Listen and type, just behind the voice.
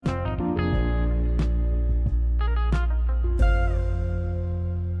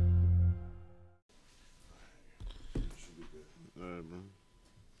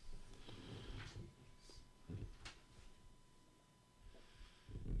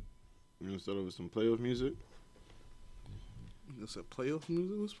You want to start with some playoff music? It's a playoff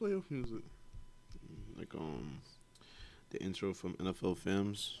music. What's playoff music? Like the intro from NFL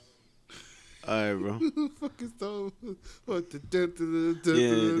Films. All right, bro. Who the fuck is that? What the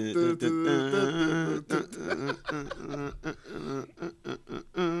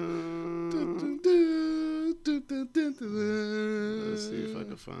Let's see if I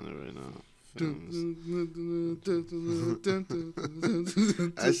can find it right now. Films.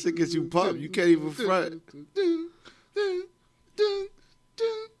 That shit gets you pumped. You can't even front.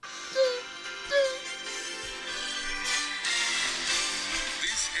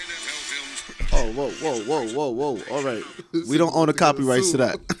 Oh, whoa. All right. We don't own the copyrights to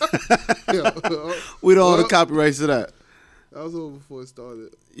that. We don't own the copyrights to that. That was over before it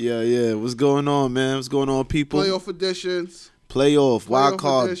started. Yeah. What's going on, man? What's going on, people? Playoff editions. Playoff. Wild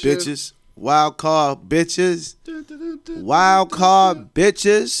card edition. bitches. Wild card bitches. Wild card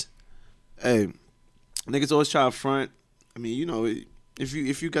bitches. Hey, niggas always try to front. I mean, you know, if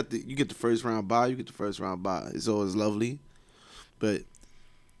you get the first round bye, you get the first round bye. It's always lovely. But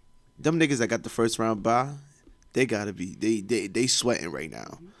them niggas that got the first round bye, they gotta be they sweating right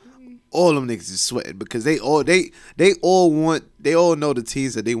now. All them niggas is sweating because they all know the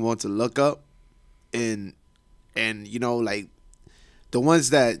teams that they want to look up, and you know, like the ones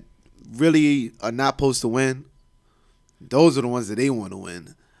that really are not supposed to win, those are the ones that they want to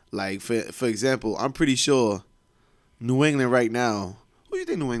win. Like for example, I'm pretty sure New England right now. Who do you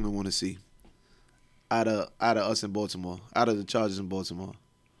think New England want to see out of us in Baltimore, out of the Chargers in Baltimore?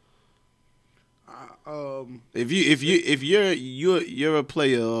 If you're a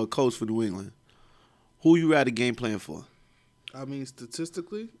player or a coach for New England, who you rather game plan for? I mean,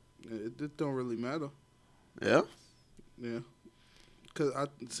 statistically, it don't really matter. Yeah. Yeah. Because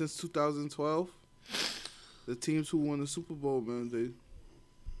since 2012, the teams who won the Super Bowl, man,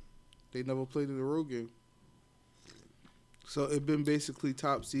 they never played in a road game. So it's been basically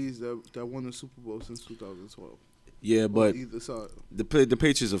top seeds that won the Super Bowl since 2012. Yeah, but either side. The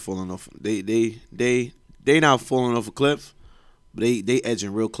Patriots are falling off. They not falling off a cliff, but they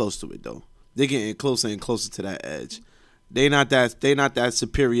edging real close to it though. They getting closer and closer to that edge. They not that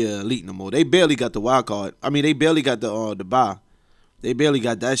superior elite no more. They barely got the wild card. I mean, they barely got the bye. They barely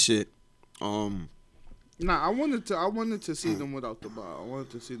got that shit. Nah, I wanted to see them without the bye. I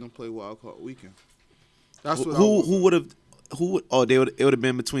wanted to see them play wild card weekend. That's what it would have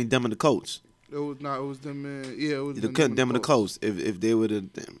been between them and the Colts. It was them. Yeah, it was them and the Colts. If they would have,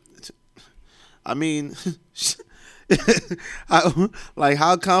 I mean,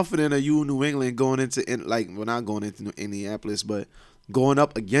 how confident are you, New England, going into not going into Indianapolis, but going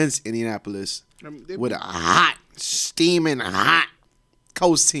up against Indianapolis with a hot, steaming hot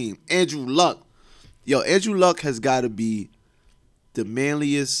Colts team? Andrew Luck, Andrew Luck has got to be the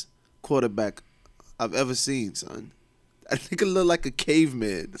manliest quarterback I've ever seen, son. I think it look like a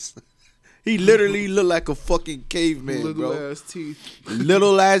caveman. He literally looked like a fucking caveman, bro.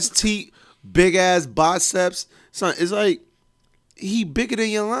 Little ass teeth, big ass biceps. Son, it's like he bigger than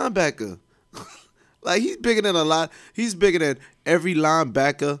your linebacker. Like he's bigger than He's bigger than every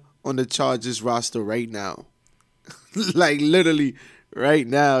linebacker on the Chargers roster right now. Like literally right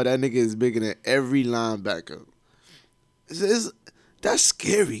now, that nigga is bigger than every linebacker. That's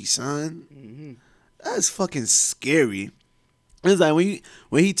scary, son. Mm-hmm. That's fucking scary. It's like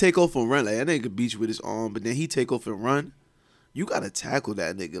when he take off and run, like that nigga beat you with his arm, but then he take off and run, you gotta tackle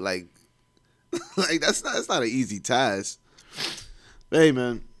that nigga. Like that's not an easy task. Hey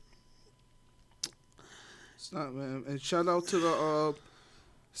man. It's not, man. And shout out to the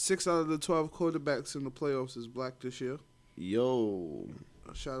 6 out of the 12 quarterbacks in the playoffs is black this year. Yo.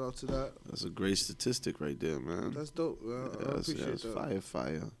 Shout out to that. That's a great statistic right there, man. That's dope. I appreciate that.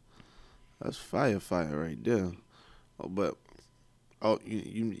 Fire. That's fire right there. Oh, but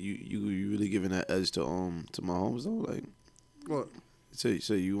you really giving that edge to Mahomes though? Like what? So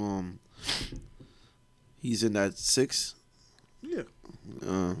you he's in that 6? Yeah.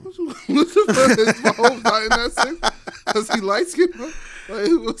 What's the fuck? Is Mahomes not in that 6? Cause he light skinned?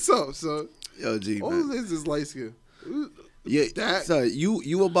 Like, what's up, son? Yo, G, all man. of this is light skin. Yeah, son,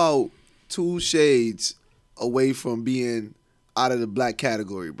 you about 2 shades away from being out of the black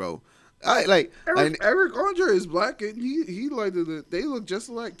category, bro. Eric Andre is black and he lighted it. They look just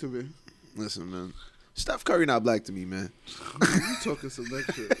alike to me. Listen, man. Steph Curry not black to me, man. You talking some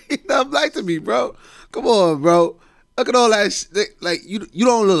next shit. He not black to me, bro. Come on, bro. Look at all that shit. Like you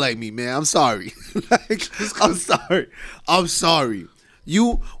don't look like me, man. I'm sorry. I'm sorry.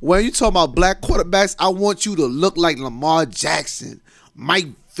 When you talk about black quarterbacks, I want you to look like Lamar Jackson, Mike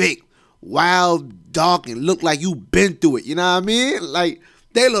Vick, wild, dark, and look like you been through it. You know what I mean? Like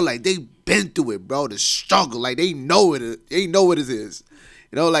They look like they been through it, bro. The struggle, like they know it. They know what it is.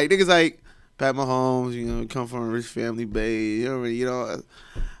 You know, like niggas like Pat Mahomes. You know, come from a rich family, babe. You know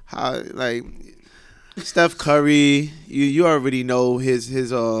how like Steph Curry. You already know his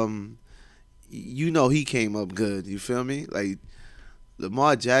you know he came up good. You feel me? Like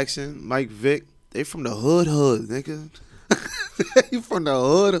Lamar Jackson, Mike Vick. They from the hood, nigga. They from the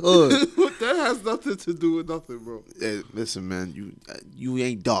hood. That has nothing to do with nothing, bro. Hey, listen, man, you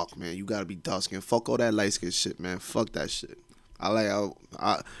ain't dark, man. You gotta be dark skin. Fuck all that light skin shit, man. Fuck that shit.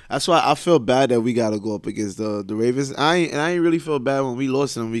 That's why I feel bad that we gotta go up against the Ravens. I ain't really feel bad when we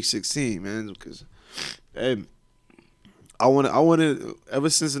lost in week 16, man, because hey, I wanted ever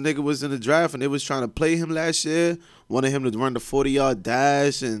since the nigga was in the draft and they was trying to play him last year, wanted him to run the 40-yard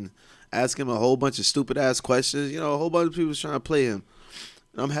dash and ask him a whole bunch of stupid ass questions. You know, a whole bunch of people was trying to play him.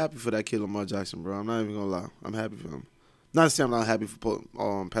 And I'm happy for that kid Lamar Jackson, bro. I'm not even gonna lie. I'm happy for him. Not to say I'm not happy for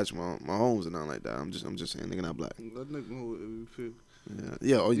Patrick Mahomes and nothing like that. I'm just saying nigga not black. That nigga know MVP.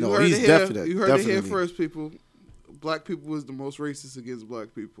 Yeah. Oh, you know, he's definitely. You heard it here first, people. Black people is the most racist against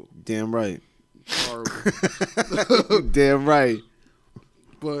black people. Damn right. Horrible. Damn right.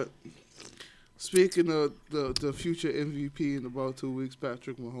 But speaking of the future MVP in about 2 weeks,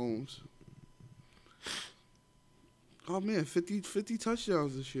 Patrick Mahomes. Oh man, 50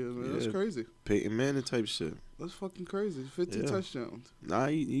 touchdowns this year, man. Yeah. That's crazy. Peyton Manning type shit. That's fucking crazy. 50 touchdowns. Nah,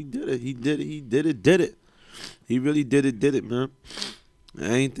 he did it. He did it. He really did it, man.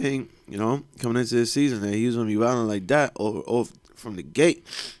 I ain't think, you know, coming into this season that he was gonna be wilding like that or from the gate.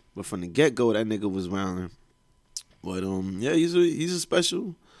 But from the get go, that nigga was wilding. But yeah, he's a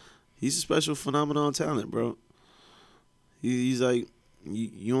special phenomenon talent, bro. He's like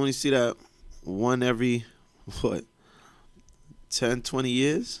you only see that one every 10, 20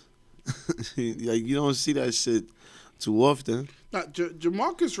 years. Like you don't see that shit too often. Now,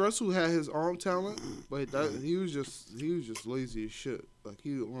 Jamarcus Russell had his arm talent, but he was just lazy as shit. Like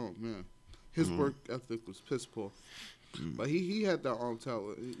oh man, his work ethic was piss poor. But he had that arm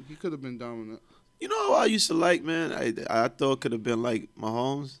talent. He could have been dominant. You know who I used to like, man? I thought could have been like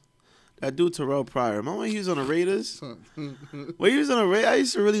Mahomes. That dude Terrell Pryor. Remember when he was on the Raiders? When he was on the Raiders, I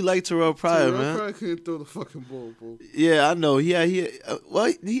used to really like Terrell Pryor, man. Terrell Pryor couldn't throw the fucking ball, bro. Yeah, I know. He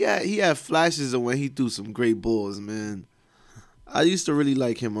had flashes of when he threw some great balls, man. I used to really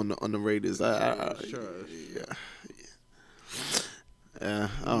like him on the Raiders. Yeah, I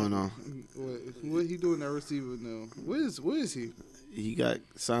don't know. What he doing that receiver now? Where is he? He got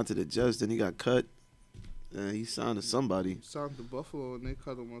signed to the Jets, then he got cut. He signed to somebody. Signed to Buffalo and they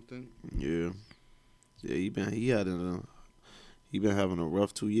cut him, I think. Yeah, he been having a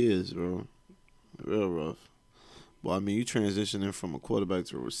rough 2 years, bro. Real rough. Well, I mean, you transitioning from a quarterback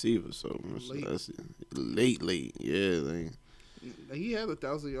to a receiver, so that's late. Yeah, like, he had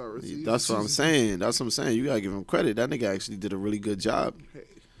 1,000-yard receiver. That's what I'm saying. You gotta give him credit. That nigga actually did a really good job. Hey,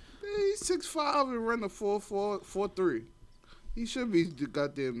 he's 6'5" and run a 4.3. He should be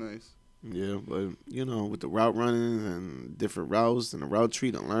goddamn nice. Yeah, but you know, with the route running and different routes and the route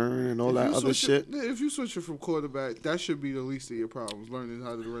tree to learn and all that other shit. If you switch it from quarterback, that should be the least of your problems. Learning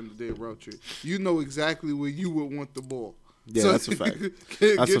how to run the damn route tree. You know exactly where you would want the ball. Yeah, so that's a fact. Get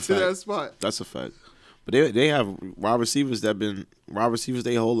to that spot. That's a fact. But they have wide receivers that been wide receivers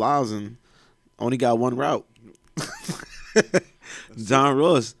their whole lives and only got one route. John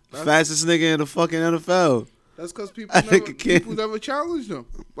Ross, fastest nigga in the fucking NFL. That's because people never challenged them.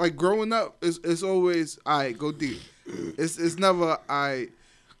 Like growing up, it's always all right, go deep. It's never all right.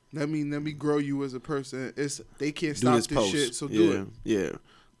 Let me grow you as a person. They can't stop this shit, so do it. Yeah.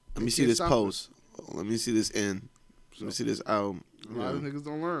 Let me see this post. Let me see this in. Let me see this album. A lot of niggas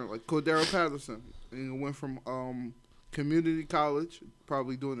don't learn. Like Cordero Patterson, he went from community college,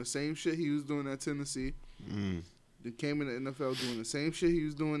 probably doing the same shit he was doing at Tennessee. He came in the NFL doing the same shit he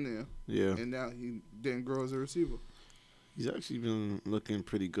was doing there. Yeah. And now he didn't grow as a receiver. He's actually been looking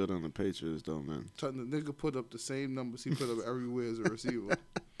pretty good on the Patriots, though, man. The nigga put up the same numbers he put up everywhere as a receiver.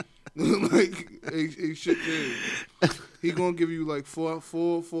 Like, he shit did. He gonna give you like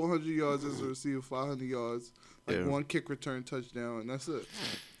 400 yards as a receiver, 500 yards, like one kick return touchdown, and that's it.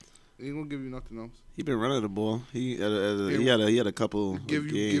 He ain't gonna give you nothing else. He been running the ball. He had a couple give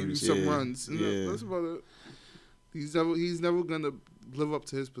you some runs. Yeah. That's about it. He's never gonna live up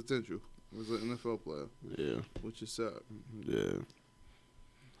to his potential as an NFL player. Yeah, which is sad. Yeah,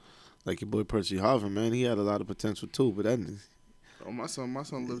 like your boy Percy Harvin, man. He had a lot of potential too, but that. Oh, my son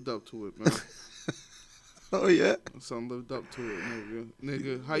lived up to it, man. Oh yeah. Son lived up to it, nigga.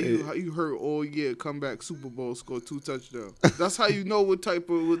 Nigga, how you hurt all year, come back Super Bowl, score 2 touchdowns. That's how you know what type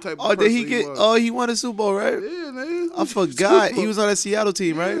of Oh, did he get? was. Oh, he won a Super Bowl, right? Yeah, nigga. I forgot. He was on that Seattle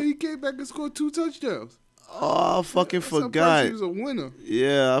team, right? Yeah, he came back and scored 2 touchdowns. Oh, I fucking That's how forgot. He was a winner.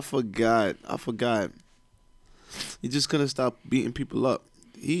 Yeah, I forgot. He just couldn't stop beating people up.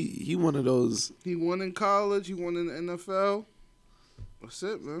 He one of those. He won in college. He won in the NFL. That's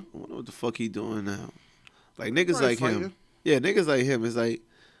it, man. I wonder what the fuck he doing now. Like niggas Probably like him. fighting. Yeah, niggas like him. It's like,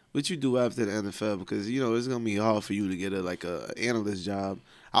 what you do after the NFL? Because it's gonna be hard for you to get a analyst job.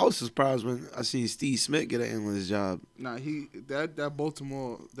 I was surprised when I seen Steve Smith get an analyst job. Nah, that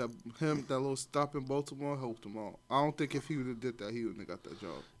Baltimore that little stop in Baltimore helped him out. I don't think if he would have did that, he wouldn't have got that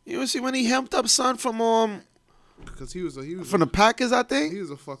job. You see when he hemped up son from Because he was from the Packers, I think. he was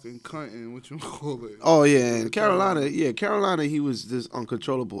a fucking cunt in what you call it. Oh yeah, and Carolina, he was just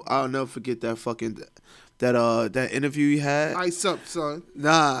uncontrollable. I'll never forget that fucking that interview he had. Ice up, son.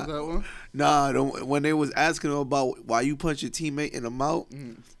 Nah, Is that one? nah. When they was asking him about why you punch your teammate in the mouth,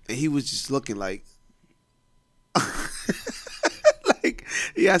 Mm. and he was just looking like, like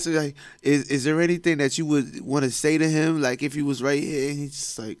he asked me like, is there anything that you would want to say to him, like if he was right here? And he's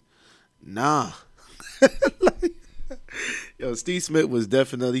just like, nah. Like, yo, Steve Smith was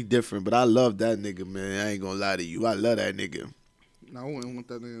definitely different, but I love that nigga, man. I ain't gonna lie to you. I love that nigga. I wouldn't want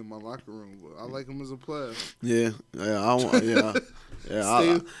that nigga in my locker room, but I like him as a player. Yeah, I want, yeah.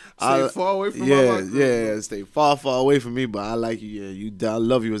 Stay far away from my yeah, locker room. yeah. Stay far away from me, but I like you. Yeah, I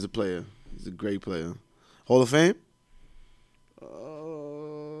love you as a player. He's a great player. Hall of Fame?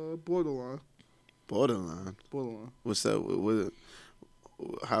 Borderline. Borderline. What's that?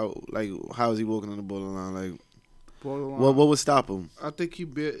 How is he walking on the borderline? Like, Borderline. what would stop him? I think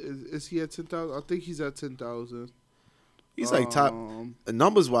is he at 10,000? I think he's at 10,000. He's like top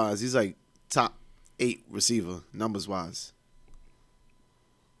numbers wise. He's like top 8 receiver numbers wise.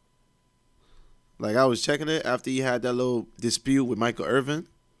 Like I was checking it after he had that little dispute with Michael Irvin.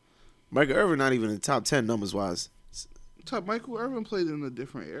 Michael Irvin not even in the top 10 numbers wise. Michael Irvin played in a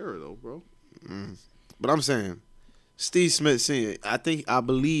different era though, bro. But I'm saying, Steve Smith Senior. I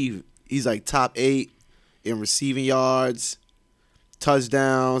believe he's like top 8 in receiving yards,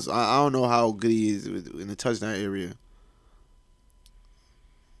 touchdowns. I don't know how good he is in the touchdown area.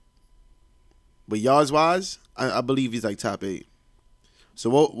 But yards wise, I believe he's like top 8. So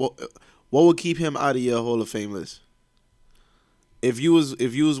what would keep him out of your Hall of Fame list? If you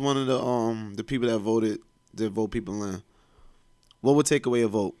was one of the people that vote people in, what would take away a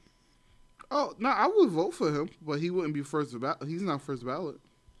vote? Oh no, I would vote for him, but he wouldn't be first ballot. He's not first ballot.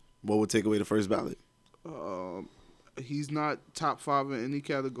 What would take away the first ballot? He's not top 5 in any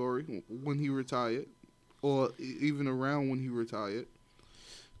category when he retired, or even around when he retired.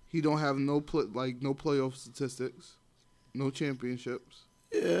 He don't have no playoff statistics, no championships.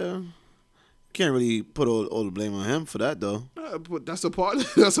 Yeah, can't really put all the blame on him for that though. But that's a part.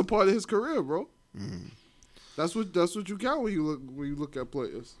 That's a part of his career, bro. Mm. That's what you count when you look at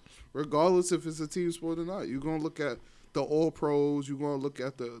players, regardless if it's a team sport or not. You're gonna look at the All Pros. You're gonna look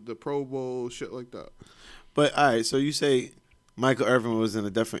at the Pro Bowl, shit like that. But all right, so you say Michael Irvin was in a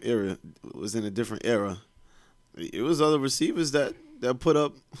different era. It was other receivers that put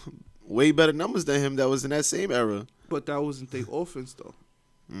up way better numbers than him that was in that same era. But that wasn't their offense though.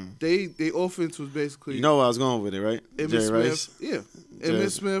 They offense was basically. You know where I was going with it, right? Emmitt Jerry Rice. Smith, yeah.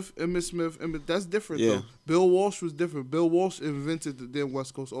 Emmitt Smith. That's different Yeah. though. Bill Walsh was different. Bill Walsh invented the damn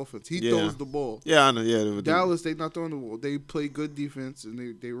West Coast offense. He throws the ball. Yeah, I know. Yeah, Dallas, they not throwing the ball. They play good defense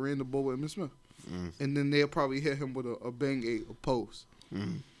and they ran the ball with Emmitt Smith. And then they'll probably hit him with a bang a post.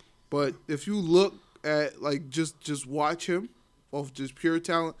 But if you look at like just watch him off just pure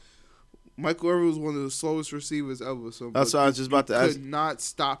talent. Michael Irvin was one of the slowest receivers ever. So that's what I was just about to ask. You could not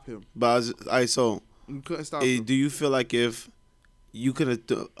stop him. But so you couldn't stop him. Do you feel like if you could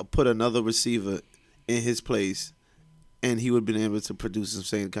have put another receiver in his place, and he would have been able to produce the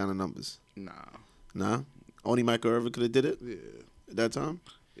same kind of numbers? Nah. Only Michael Irvin could have did it. Yeah. At that time.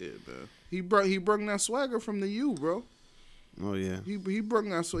 Yeah, man. He brought that swagger from the U, bro. Oh yeah. He brought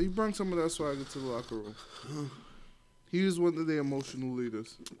that. So he brought some of that swagger to the locker room. He was one of their emotional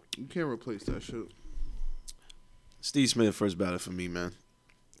leaders. You can't replace that shit. Steve Smith first ballot for me, man.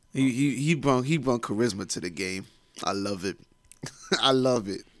 He brought charisma to the game. I love it. I love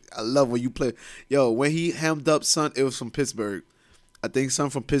it. I love when you play. Yo, when he hammed up, son, it was from Pittsburgh. I think son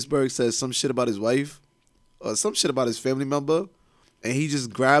from Pittsburgh said some shit about his wife or some shit about his family member, and he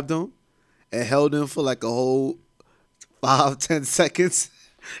just grabbed him and held him for like a whole 5-10 seconds,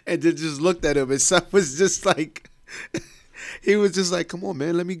 and then just looked at him, and son was just like. He was just like, "Come on,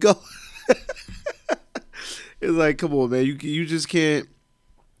 man, let me go." It's like, come on, man. You just can't.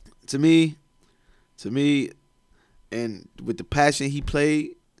 To me, and with the passion he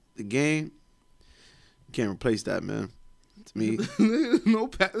played the game, you can't replace that, man. To me,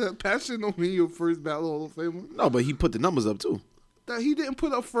 that passion don't mean your first ballot Hall of Famer. no, but he put the numbers up too. That he didn't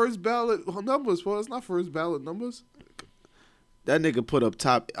put up first ballot numbers, bro. It's not first ballot numbers. That nigga put up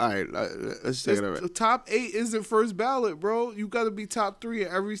top. All right, let's take it all right. The top 8 isn't first ballot, bro. You got to be top 3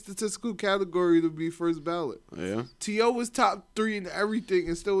 in every statistical category to be first ballot. Yeah. T.O. was top 3 in everything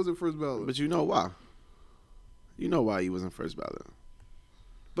and still wasn't first ballot. But you know why? You know why he wasn't first ballot.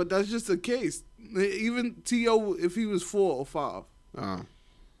 But that's just the case. Even T.O., if he was 4 or 5,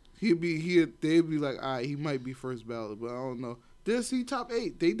 they'd be like, all right, he might be first ballot, but I don't know. He top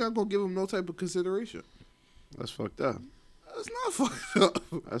 8. They not going to give him no type of consideration. That's fucked up. That's not fucked up.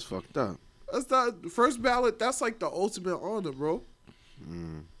 That's fucked up. That's not first ballot. That's like the ultimate honor, bro.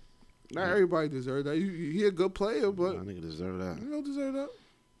 Not everybody deserves that. He a good player, but I nigga deserve that. you don't deserve that.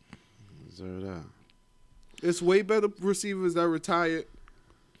 Deserve that. It's way better receivers that retired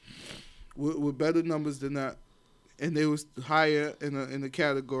with better numbers than that, and they was higher in the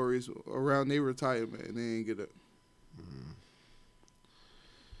categories around their retirement, and they ain't get it.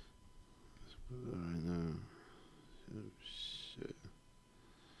 Right now. Shit.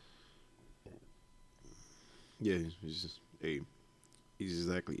 Yeah, he's just 8. He's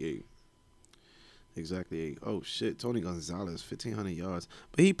exactly 8. Exactly 8. Oh shit, Tony Gonzalez, 1,500 yards,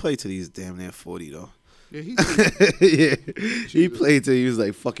 but he played till he's damn near 40 though. Yeah, he played till he was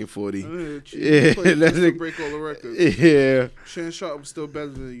like fucking 40. Yeah, Yeah, that's to break all the records. Yeah. Shannon Sharp was still better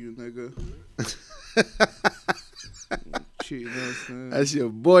than you, nigga. Cheating us, man. That's your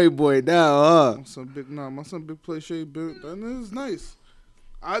boy now, huh? My son big play Shea Bent. That is nice.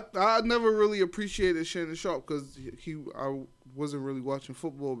 I never really appreciated Shannon Sharp because I wasn't really watching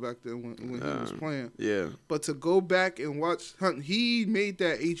football back then when he was playing. Yeah. But to go back and watch Hunt, he made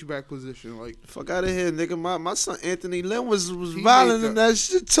that H-back position. Like, fuck out of here, nigga. My son Anthony Lynn was violent in that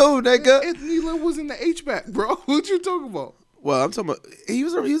shit too, nigga. Anthony Lynn was in the H-back, bro. What you talking about? Well, I'm talking about he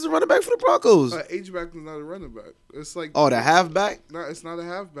was a running back for the Broncos. H-back is not a running back. It's like the halfback. No, it's not a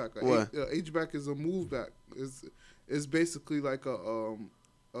halfback. What? H-back is a move back. It's basically like a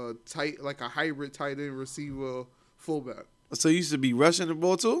tight, like a hybrid tight end receiver fullback. So he used to be rushing the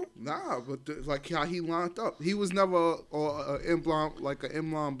ball too? Nah, but like how he lined up, he was never an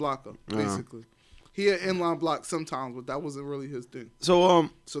inline blocker. Basically, he had inline block sometimes, but that wasn't really his thing. So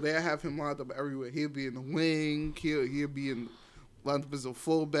they have him lined up everywhere. He'll be in the wing. He'll be lined up as a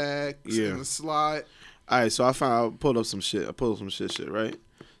fullback. In the slot. All right, so I pulled up some shit. Right.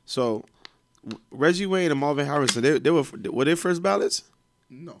 So Reggie Wayne and Marvin Harrison, they were they first ballots?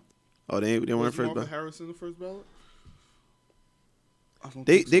 No. Oh, they weren't first ballot. Marvin Harrison the first ballot?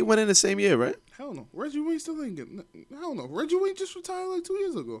 They went in the same year, right? Hell no. Reggie Wayne still ain't getting. Hell no. Reggie Wayne just retired like 2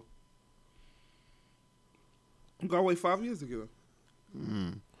 years ago. You gotta wait 5 years to get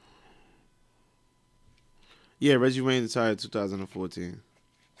him. Yeah, Reggie Wayne retired in 2014.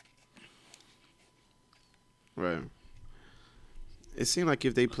 Right. It seemed like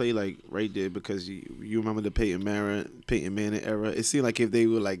if they played like right there, because you remember the Peyton Manning era. It seemed like if they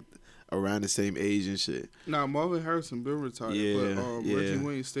were like around the same age and shit. Nah, Marvin Harrison been retired, but Reggie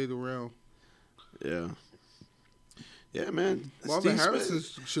Wayne stayed around. Yeah. Yeah, man. Marvin Harrison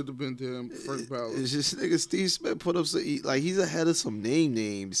should have been there first ballot. It's just nigga Steve Smith put up some, like he's ahead of some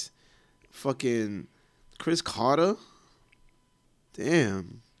names. Fucking Chris Carter.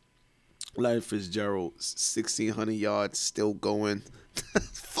 Damn. Larry Fitzgerald, 1,600 yards, still going.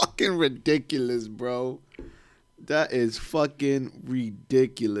 That's fucking ridiculous, bro. That is fucking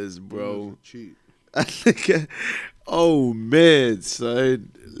ridiculous, bro. Cheat. Oh man,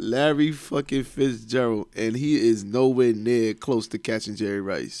 son. Larry fucking Fitzgerald, and he is nowhere near close to catching Jerry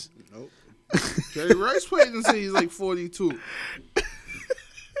Rice. Nope. Jerry Rice played until he's like 42.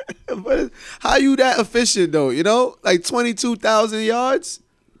 But how you that efficient though? You know, like 22,000 yards,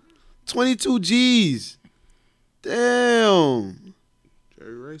 22 G's. Damn.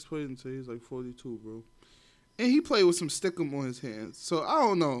 Jerry Rice played until he's like 42, bro. And he played with some stickum on his hands. So I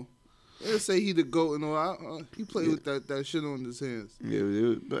don't know. They say he the GOAT and all. He played with that shit on his hands.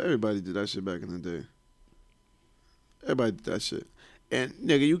 Yeah, but everybody did that shit back in the day. Everybody did that shit. And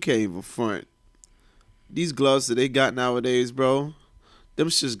nigga, you can't even front. These gloves that they got nowadays, bro, them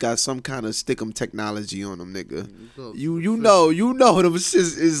shits got some kind of stickum technology on them, nigga. You know them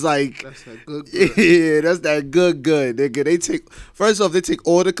shits is like. That's that good. Yeah, that's that good, nigga. They take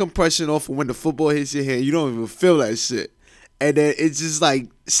all the compression off when the football hits your hand. You don't even feel that shit. And then it just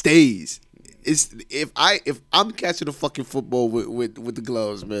like stays. It's if I'm catching a fucking football with the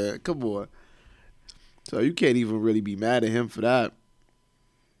gloves, man. Come on. So you can't even really be mad at him for that.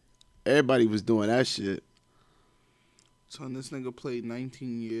 Everybody was doing that shit. Son, this nigga played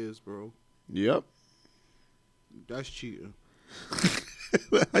 19 years, bro. Yep. That's cheating.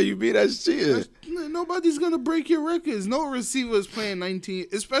 How you mean that's cheating? Nobody's gonna break your records. No receiver is playing 19,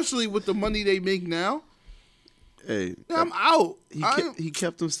 especially with the money they make now. Hey, I'm out. He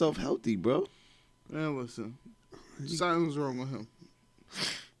kept himself healthy, bro. Man, listen, something's wrong with him.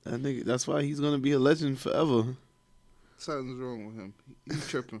 That nigga, that's why he's gonna be a legend forever. Something's wrong with him. He's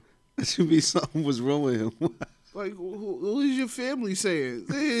tripping. There should be something was wrong with him. Like, what is your family saying?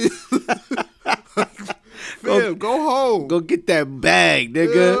 Fam, go home. Go get that bag,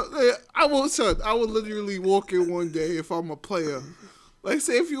 nigga. Yeah, I would literally walk in one day if I'm a player. Like,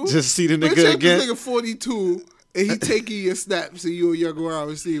 say if you Just see the let's nigga check again. This nigga 42 and he taking your snaps and you a young wide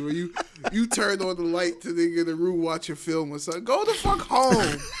receiver. You turn on the light to nigga in the room watching film or something. Go the fuck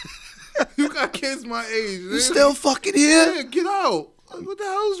home. You got kids my age. You still fucking here? Yeah, get out. Like, what the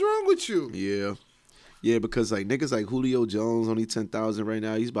hell is wrong with you? Yeah. Yeah, because like niggas like Julio Jones only 10,000 right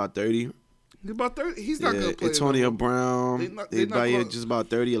now. He's about 30. He's about 30. He's not gonna play. Antonio no Brown. They not about gonna, just about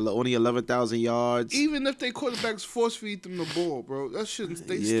 30. Only 11,000 yards. even if they quarterbacks force feed them the ball, bro, that shouldn't.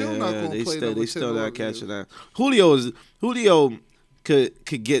 They still not gonna play. They still not catching that. Julio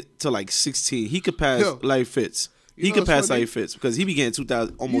could get to like 16. He could pass like Fitz. He could pass like Fitz because he be getting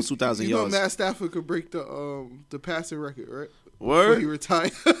 2,000 almost 2,000 yards. You know Matt Stafford could break the passing record, right? Word. Before he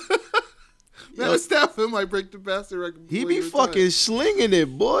retired. Matt Stafford might break the passing record. He be fucking slinging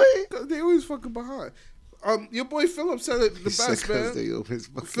it, boy. They always fucking behind. Your boy Philip said it the best, man.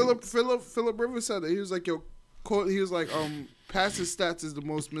 Philip Rivers said it. He was like, passing stats is the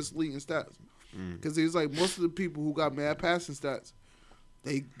most misleading stats. Because he was like, most of the people who got mad passing stats,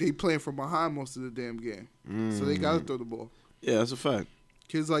 they playing from behind most of the damn game. So they gotta throw the ball. Yeah, that's a fact.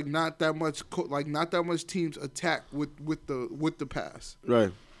 Cause like not that much teams attack with the pass.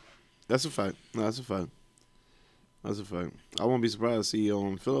 Right. That's a fact. No, that's a fact. That's a fact. I won't be surprised to see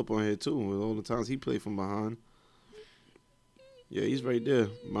Philip on here too with all the times he played from behind. Yeah, he's right there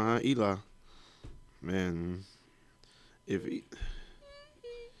behind Eli. Man, if he,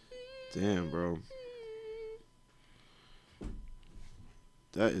 damn, bro,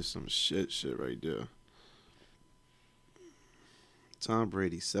 that is some shit right there. Tom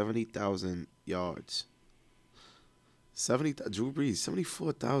Brady, 70,000 yards. Drew Brees,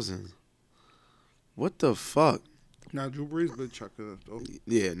 74,000. What the fuck? Now Drew Brees been chucking it though.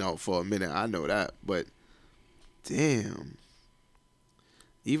 Yeah, no, for a minute I know that, but damn.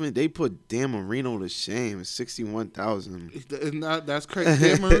 Even they put Dan Marino to shame. 61,000. That's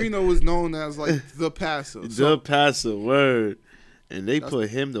crazy. Dan Marino was known as like the passer. The passer, word. And they put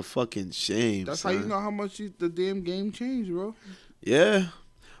him to fucking shame. That's son. how you know how much the damn game changed, bro. Yeah,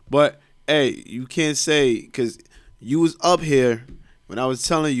 but hey, you can't say because you was up here. When I was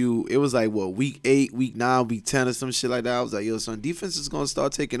telling you, it was like, what, week 8, week 9, week 10 or some shit like that. I was like, yo, son, defense is going to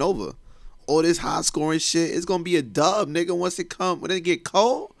start taking over. All this high-scoring shit, it's going to be a dub, nigga, when it get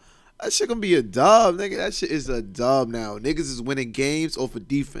cold. That shit going to be a dub, nigga. That shit is a dub now. Niggas is winning games off of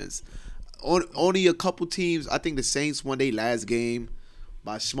defense. Only a couple teams, I think the Saints won their last game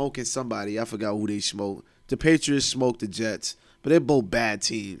by smoking somebody. I forgot who they smoked. The Patriots smoked the Jets, but they're both bad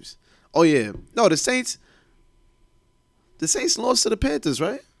teams. Oh, yeah. No, the Saints lost to the Panthers,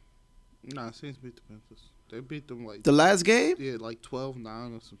 right? Nah, Saints beat the Panthers. They beat them like the last game. Yeah, like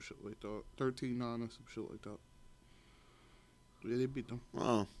 12-9 or some shit like that. 13-9 or some shit like that. Yeah, they beat them.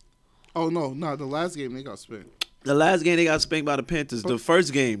 Oh no, the last game they got spanked. The last game they got spanked by the Panthers. The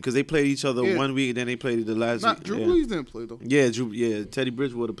first game because they played each other 1 week and then they played the last. Drew Brees didn't play though. Yeah, Teddy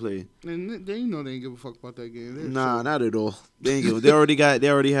Bridgewater played. And they didn't give a fuck about that game. Not at all. They ain't give. They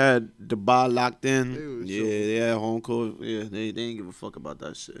already had the ball locked in. They had home court. Yeah, they didn't give a fuck about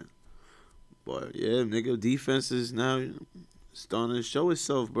that shit. But yeah, nigga, defense is now starting to show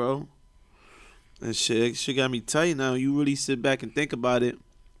itself, bro. And shit got me tight now. You really sit back and think about it.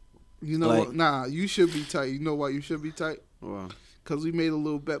 You know what? Nah, you should be tight. You know why you should be tight? Wow. Because we made a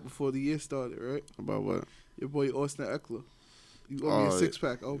little bet before the year started, right? About what? Your boy Austin Eckler. You owe me a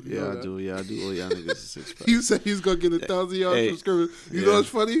six-pack. Oh, yeah, I do. Yeah, I do. Oh, y'all niggas a six-pack. You said he's going to get 1,000 yards from scrimmage. You know what's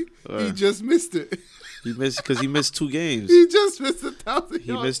funny? He just missed it. He missed because he missed 2 games. He just missed 1,000 yards.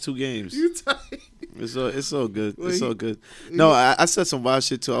 He missed 2 games. You tight. It's all good. It's all good. No, I said some wild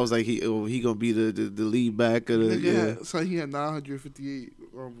shit too. I was like, he gonna be the lead back of the. So he had 958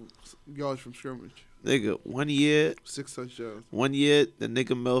 yards from scrimmage. Nigga, 1 year, 6 touchdowns. 1 year, the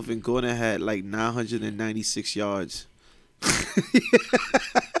nigga Melvin Gordon had like 996 yards.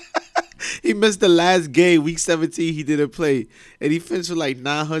 He He missed the last game, week 17. He didn't play, and he finished with like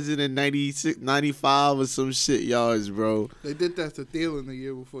 996, 95 or some shit yards, bro. They did that to Thielen the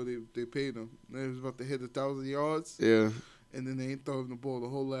year before they paid him. They was about to hit 1,000 yards. Yeah. And then they ain't throwing the ball the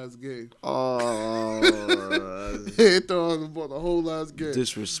whole last game. Oh, they ain't throwing the ball the whole last game.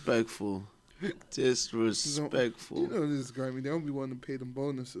 Disrespectful. Disrespectful. You know this is grimy. They don't be wanting to pay them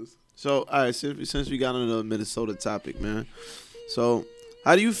bonuses. So, all right, since we got on the Minnesota topic, man. So,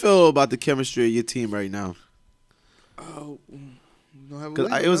 how do you feel about the chemistry of your team right now? Oh, don't have a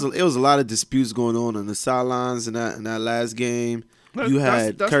Because leader, it was a lot of disputes going on the sidelines in that last game. You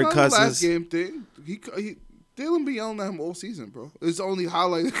had that's Kirk not Cousins. The last game thing. He Dylan be yelling at him all season, bro. It's only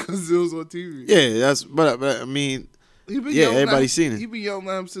highlighted because it was on TV. Yeah, but I mean, everybody's seen it. He been yelling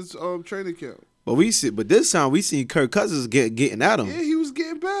at him since training camp. But this time we seen Kirk Cousins getting at him. Yeah, he was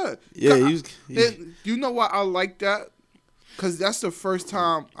getting bad. Yeah, And you know why I like that? Because that's the first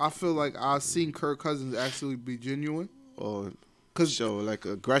time I feel like I've seen Kirk Cousins actually be genuine. Or Cause show like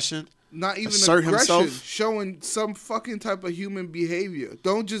aggression. Not even assert aggression, himself. showing some fucking type of human behavior.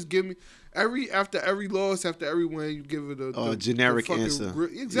 Don't just give me after every loss, after every win, you give it a generic fucking answer.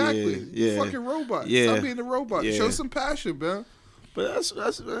 Exactly. Yeah. You fucking robot. Yeah. Stop being a robot. Yeah. Show some passion, man. But that's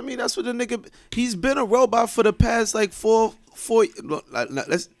what the nigga. He's been a robot for the past like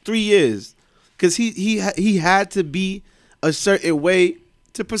that's 3 years, cause he had to be a certain way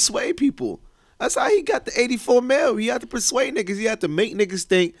to persuade people. That's how he got the 84 mil. He had to persuade niggas. He had to make niggas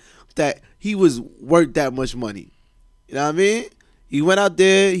think that he was worth that much money. You know what I mean? He went out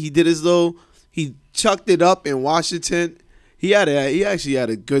there. He did his little. He chucked it up in Washington. He actually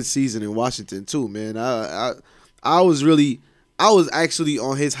had a good season in Washington too, man. I was actually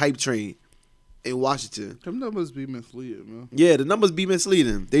on his hype train in Washington. Them numbers be misleading, man. Yeah, the numbers be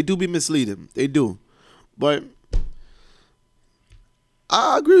misleading. They do be misleading. They do. But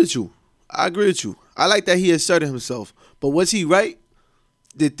I agree with you. I like that he asserted himself. But was he right?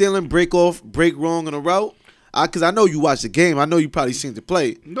 Did Thielen break wrong on the route? Because I know you watched the game. I know you probably seen the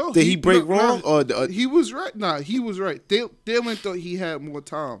play. No, Did he break wrong? Or he was right. Nah, he was right. Thielen thought he had more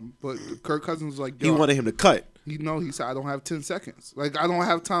time, but Kirk Cousins was like, he wanted him to cut. He said, I don't have 10 seconds. Like, I don't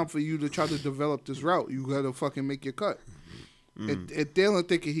have time for you to try to develop this route. You got to fucking make your cut. And Thielen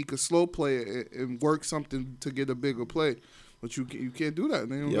thinking he could slow play it and work something to get a bigger play. But you can't do that.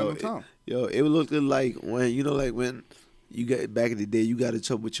 They don't got no time. It looked like when you got back in the day, you got in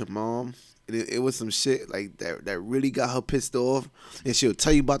trouble with your mom. And it was some shit like that really got her pissed off. And she'll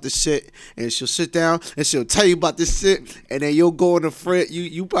tell you about the shit. And she'll sit down and she'll tell you about this shit. And then you'll go in the front.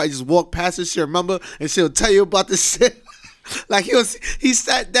 You probably just walk past her, she'll remember. And she'll tell you about the shit. Like he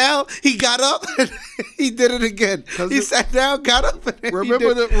sat down, he got up, and he did it again. He sat down, got up, and then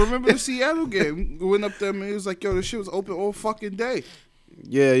remember the Seattle game? We went up there and he was like, "Yo, the shit was open all fucking day."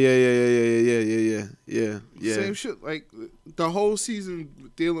 Yeah. Same shit. Like the whole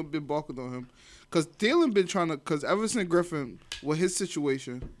season, Thielen been balking on him because Thielen been trying to. Because Everson Griffin, with his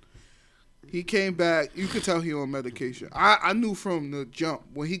situation, he came back. You could tell he on medication. I knew from the jump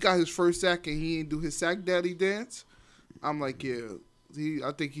when he got his first sack and he didn't do his sack daddy dance. I'm like, yeah,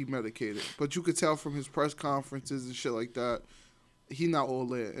 I think he medicated. But you could tell from his press conferences and shit like that, he not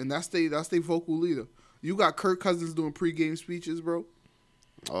all in. And that's they vocal leader. You got Kirk Cousins doing pregame speeches, bro.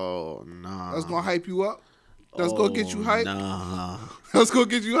 Oh, nah. That's going to hype you up. That's going to get you hype. Nah. That's going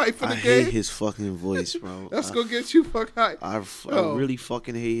to get you hype for the game. I hate his fucking voice, bro. That's going to get you fucking hype. I really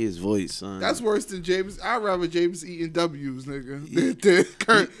fucking hate his voice, son. That's worse than James. I'd rather James eating W's, nigga, than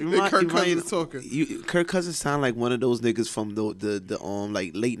Kirk Cousins talking. Kirk Cousins sound like one of those niggas from the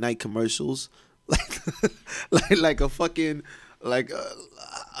like late night commercials. like a fucking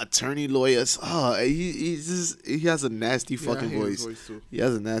attorney lawyer. Oh, he has a nasty fucking voice. He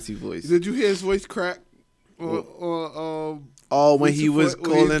has a nasty voice. Did you hear his voice crack? When he was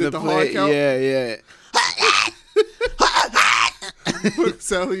calling the play. Yeah.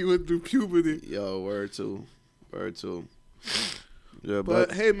 Sally went through puberty. Yo, word too. Yeah,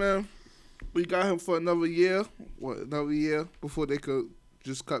 but hey, man, we got him for another year. Another year before they could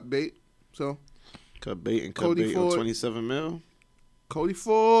just cut bait. So cut bait on 27 mil. Cody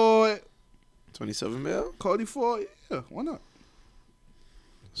Ford. 27 mil. Cody Ford. Yeah, why not?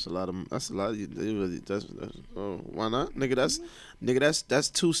 That's a lot. Why not, nigga? That's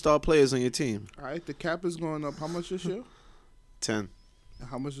 2 star players on your team. All right, the cap is going up. How much this year? 10.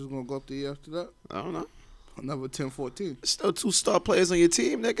 How much is going to go up the year after that? I don't know. Another 10, 14. Still 2 star players on your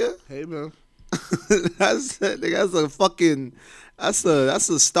team, nigga. Hey, man. That's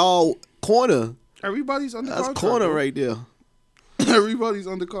a star corner. Everybody's under contract. That's corner right there. Everybody's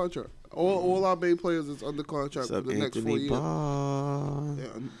under contract. All our main players is under contract Except for the next 4 Anthony years. Barr.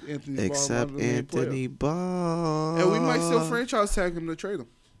 Yeah, Anthony Barr, Except one of the main players. Anthony Barr. And we might still franchise tag him to trade him.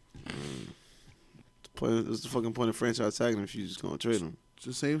 What's the fucking point of franchise tagging him if you just gonna trade him? It's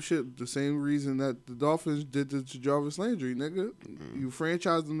the same shit. The same reason that the Dolphins did to Jarvis Landry, nigga. You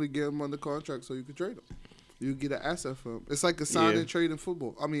franchise him to get him under contract so you can trade him. You get an asset for him. It's like a sign and trade in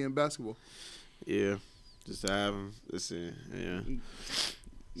football. I mean, in basketball. Yeah, just to have him. Listen, yeah.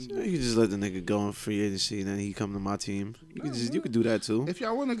 So you can just let the nigga go in free agency, and then he come to my team. You could do that too. If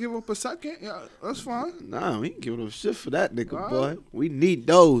y'all want to give up a second, yeah, that's fine. Nah, we ain't giving up shit for that nigga, All boy. right. We need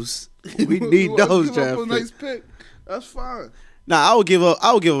those. We need those give draft up a picks. nice pick. That's fine. Nah, I would give up a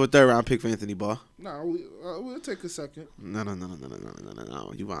 3rd round pick for Anthony Barr. Nah, we'll take a second. No.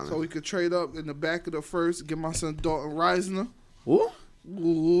 You violent. So we could trade up in the back of the first, get my son Dalton Reisner. Who?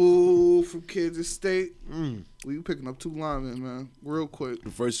 Ooh, from Kansas State. Mm. We picking up 2 linemen, man, real quick. The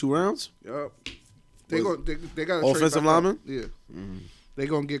first 2 rounds? Yup. They got offensive lineman? Yeah. Mm. They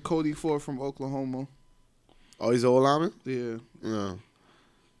gonna get Cody Ford from Oklahoma. Oh, he's an old lineman? Yeah. Yeah.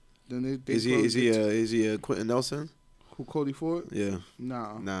 Then they Is he a Quentin Nelson? who Cody Ford? Yeah.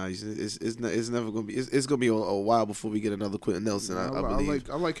 Nah. It's never gonna be. It's gonna be a while before we get another Quentin Nelson. I believe.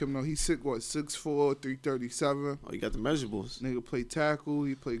 I like him though. He's 6'4", 337. Oh, you got the measurables. Nigga played tackle.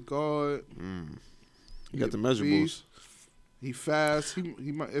 He played guard. You got the measurables. He fast.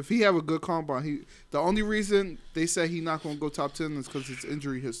 He might, if he have a good combine. The only reason they say he not gonna go top 10 is because it's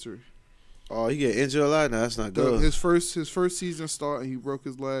injury history. Oh, he get injured a lot. No, that's not good. His first season start and he broke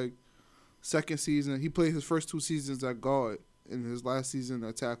his leg. Second season, he played his first 2 seasons at guard and his last season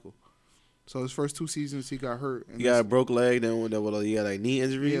at tackle. So his first 2 seasons he got hurt. And he got a broke leg. Then he had like knee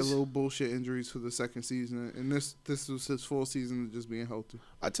injuries. He had little bullshit injuries for the second season, and this was his full season of just being healthy.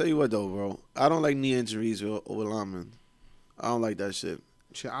 I tell you what though, bro, I don't like knee injuries over linemen. I don't like that shit.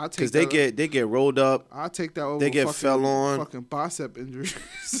 Because they get rolled up. I take that over. They get fell on. Fucking bicep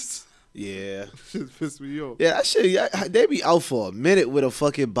injuries. Yeah. Shit pissed me off. Yeah, that shit. They be out for a minute with a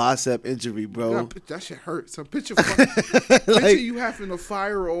fucking bicep injury, bro. That shit hurts. So picture you having to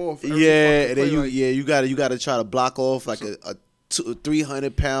fire off. Yeah, and then you gotta try to block off like a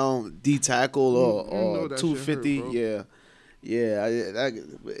 300-pound D tackle or 250. Yeah.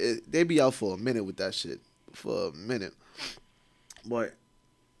 They be out for a minute with that shit. For a minute, but.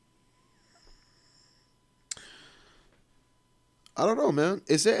 I don't know, man.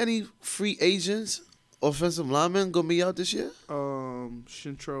 Is there any free agents, offensive linemen, gonna be out this year?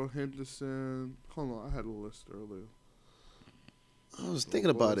 Shintrell Henderson. Hold on, I had a list earlier. I was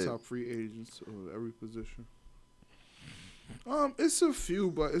thinking about it. Top free agents of every position. It's a few,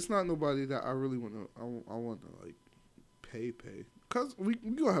 but it's not nobody that I really want to. I want to like pay. Cause we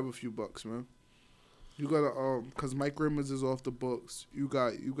gonna have a few bucks, man. You gotta cause Mike Rimmers is off the books. You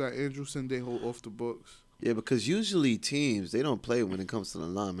got Andrew Sendejo off the books. Yeah, because usually teams, they don't play when it comes to the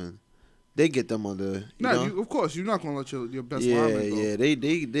linemen. They get them on the. Of course, you're not gonna let your best lineman go. Yeah, they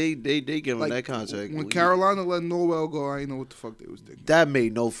give him that contract. When Carolina let Noel go, I didn't know what the fuck they was thinking. That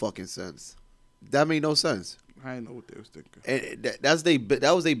made no fucking sense. That made no sense. I didn't know what they was thinking. And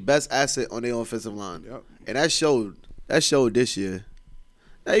that was their best asset on their offensive line. Yep. And that showed this year.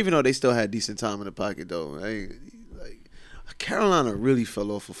 Now, even though they still had decent time in the pocket, though, Carolina really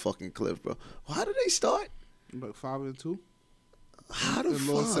fell off a fucking cliff, bro. How did they start? Like 5-2. How the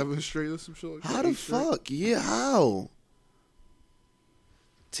fuck? Lost 7 straight or some shit like that. How the fuck? Yeah, how?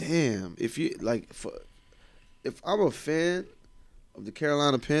 Damn. If I'm a fan of the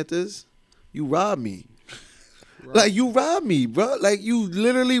Carolina Panthers, you robbed me. Right. Like, you robbed me, bro. Like, you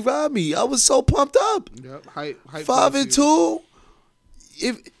literally robbed me. I was so pumped up. Yep. Hype 5-2.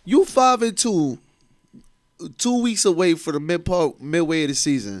 If you 5-2, 2 weeks away for the midway of the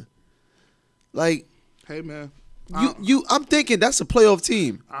season, like, hey man, I'm thinking that's a playoff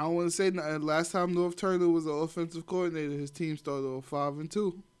team. I don't want to say nothing. Last time North Turner was the offensive coordinator, his team started off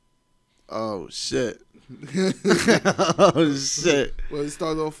 5-2. Oh shit! Oh shit! Well, it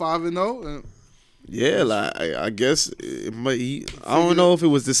started off 5-0. Yeah, like I guess it might. I don't know if it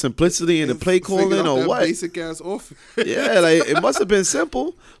was the simplicity in the play calling or what. Basic ass offense. Yeah, like it must have been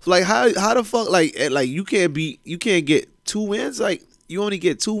simple. Like how the fuck like you can't get 2 wins. Like you only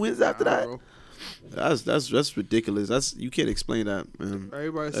get 2 wins after that. Bro. That's ridiculous. You can't explain that, man.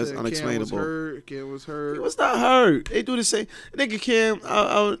 Everybody that's said unexplainable. Cam was hurt. He was not hurt. They do the same. Nigga Cam,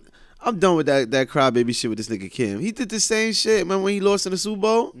 I'm done with that crybaby shit with this nigga Cam. He did the same shit, man, when he lost in the Super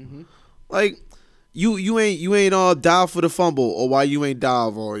Bowl. Mm-hmm. Like. You ain't all dive for the fumble or why you ain't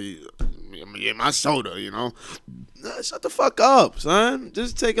dive or my soda, you know. Shut the fuck up, son.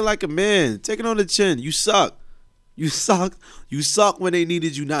 Just take it like a man. Take it on the chin. You suck. You suck when they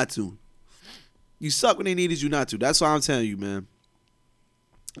needed you not to. You suck when they needed you not to. That's why I'm telling you, man.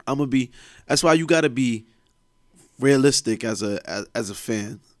 That's why you gotta be realistic as a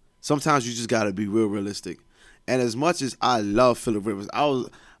fan. Sometimes you just gotta be real realistic. And as much as I love Phillip Rivers, I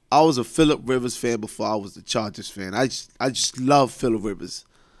was a Phillip Rivers fan before I was a Chargers fan. I just love Phillip Rivers.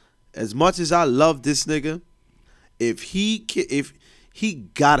 As much as I love this nigga, if he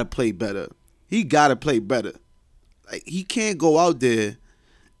gotta play better. He gotta play better. Like, he can't go out there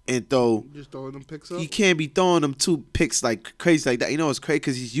and just throwing them picks up. He can't be throwing them 2 picks like crazy like that. You know it's crazy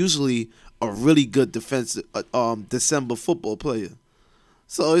because he's usually a really good defensive December football player.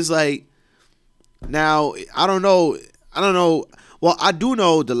 So it's like, now I don't know. Well, I do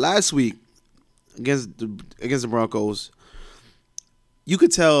know the last week against the Broncos, you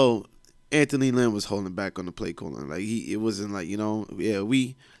could tell Anthony Lynn was holding back on the play calling. Like, it wasn't like,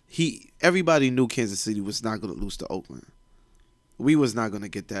 everybody knew Kansas City was not going to lose to Oakland. We was not going to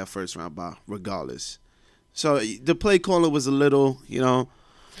get that first round bye regardless. So the play calling was a little,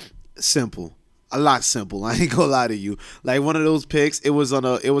 simple. A lot simple. I ain't gonna lie to you. Like, one of those picks, it was on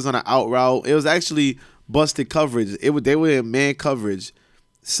an out route. It was actually busted coverage. They were in man coverage.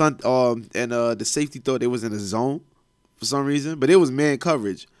 And the safety thought they was in a zone for some reason, but it was man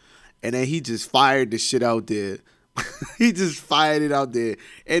coverage. And then he just fired the shit out there. He just fired it out there.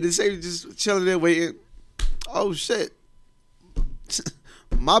 And the safety just chilling there waiting. Oh shit.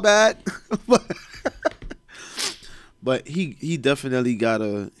 My bad. But he definitely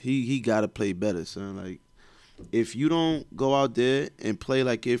gotta play better, son. Like, if you don't go out there and play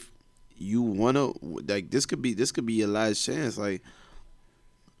like if you wanna, like, this could be your last chance. Like,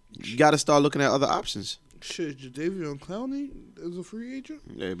 you gotta start looking at other options. Shit, Jadeveon Clowney is a free agent.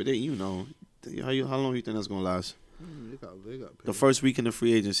 Yeah, but how long you think that's gonna last? They got paid. The first week in the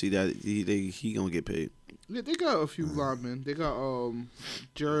free agency that he gonna get paid. Yeah, they got a few linemen. They got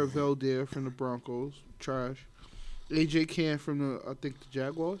Jared Veldare from the Broncos, trash. AJ Cann from the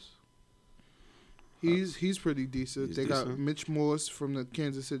Jaguars. He's pretty decent. They got Mitch Morse from the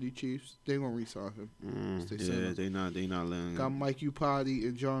Kansas City Chiefs. They gonna re-sign him. They not letting. Got Mike Upati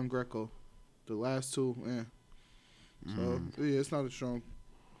and John Greco. The last two, So yeah, it's not a strong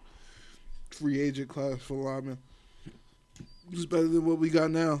free agent class for linemen. It's better than what we got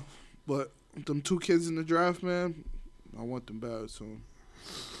now. But them 2 kids in the draft, man, I want them bad soon.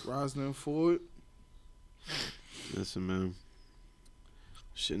 Rosner and Ford. Listen, man.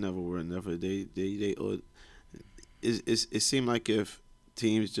 Shit never worked. Never. It seemed like if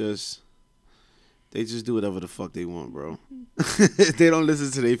teams they just do whatever the fuck they want, bro. They don't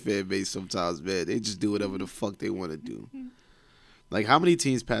listen to their fan base sometimes, man. They just do whatever the fuck they want to do. Like, how many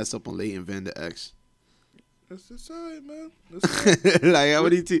teams passed up on Leighton Vander Esch? That's all right, man. That's all right. Like, how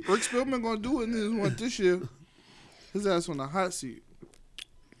many teams? Rick Spielman gonna do it in his one this year. His ass on the hot seat.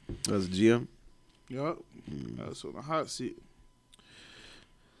 That's GM? Yup. That's on the hot seat.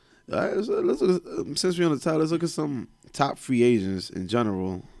 All right, so let's look at, since we're on the top, let's look at some top free agents in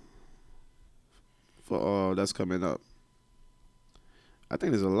general for that's coming up. I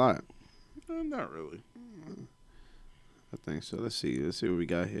think there's a lot. Not really. I think so. Let's see what we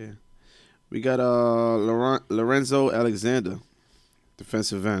got here. We got Lorenzo Alexander,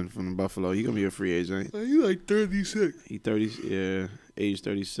 defensive end from Buffalo. He gonna be a free agent. He like 36. He 30, yeah, age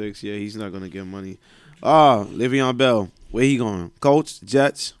 36. Yeah, he's not gonna get money. Le'Veon Bell, where he going? Colts,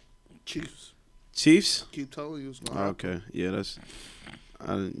 Jets, Chiefs. Keep telling you it's not. Okay, yeah, that's.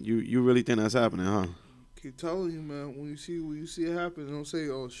 You really think that's happening, huh? Keep telling you, man. When you see it happen, don't say,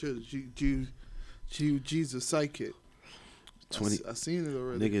 "Oh shit, G's a psychic." I seen it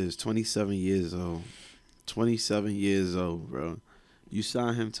already. Nigga is 27 years old. 27 years old, bro. You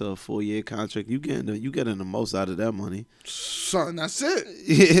sign him to a 4-year contract. You getting the most out of that money. Son, that's it.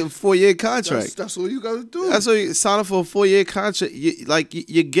 Yeah, 4-year contract. That's all you got to do. That's what you sign up for a 4-year contract.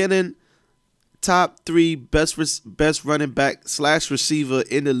 You're getting top 3 best running back / receiver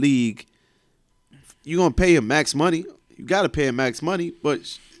in the league. You're gonna pay him max money. You gotta pay him max money, but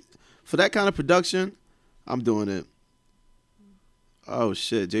for that kind of production, I'm doing it. Oh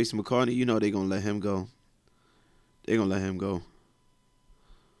shit, Jason McCartney, you know they gonna let him go. They gonna let him go.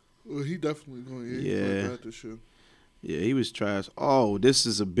 Well, he definitely going. Yeah. This shit. Yeah, he was trash. Oh, this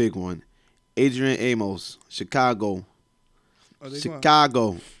is a big one. Adrian Amos, Chicago.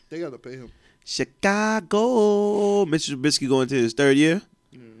 Chicago. They gotta pay him. Chicago. Mitchell Trubisky going to his 3rd year.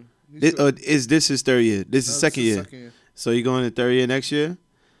 Yeah. Is this his 3rd year? This is second year. So he going to 3rd year next year,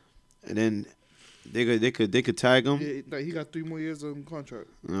 and then they could tag him. Yeah, he got 3 more years on contract.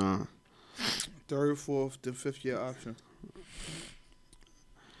 3rd, 4th, then 5th year option.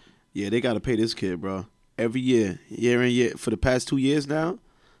 Yeah, they got to pay this kid, bro. Every year in year, for the past 2 years now,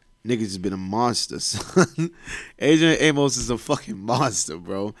 niggas just been a monster, son. Adrian Amos is a fucking monster,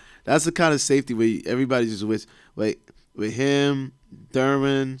 bro. That's the kind of safety where everybody just with him,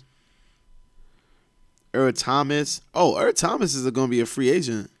 Derwin, Earl Thomas. Oh, Earl Thomas is going to be a free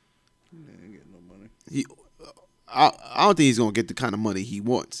agent. He ain't getting no money. I don't think he's going to get the kind of money he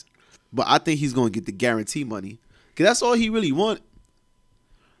wants. But I think he's going to get the guarantee money. Because that's all he really want.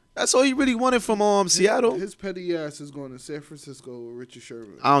 That's all he really wanted from Seattle. His petty ass is going to San Francisco with Richard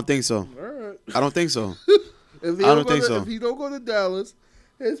Sherman. I don't think so. All right. I don't think so. If he don't go to Dallas,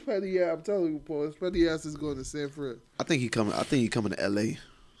 his petty ass, I'm telling you, Paul, his petty ass is going to San Fran. I think he coming to LA.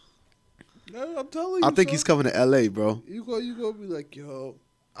 No, I'm telling you. I think he's coming to LA, bro. You gonna be like, yo.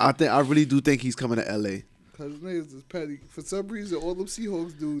 I really do think he's coming to LA. Cause niggas is petty. For some reason, all them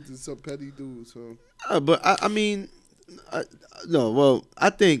Seahawks dudes is some petty dudes. So. But I mean, come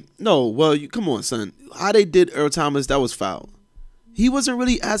on, son. How they did Earl Thomas, that was foul. He wasn't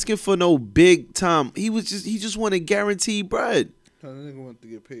really asking for no big time. He just wanted guaranteed bread. The nigga wanted to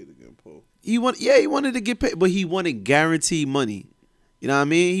get paid again, Paul. He wanted to get paid, but he wanted guaranteed money. You know what I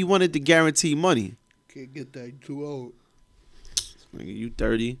mean? He wanted the guaranteed money. Can't get that, you too old. Nigga, you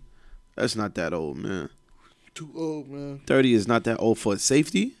 30? That's not that old, man. Too old, man. 30 is not that old for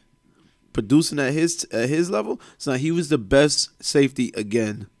safety. Producing at his level, so he was the best safety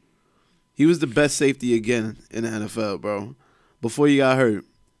again. He was the best safety again in the NFL, bro. Before he got hurt.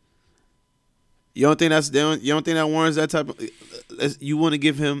 You don't think that warrants that type of? You want to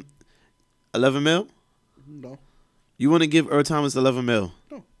give him 11 mil? No. You want to give Earl Thomas 11 mil?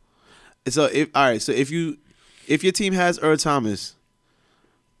 No. So if your team has Earl Thomas,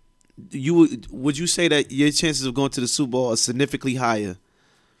 would you say that your chances of going to the Super Bowl are significantly higher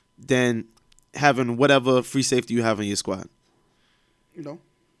than having whatever free safety you have in your squad? No.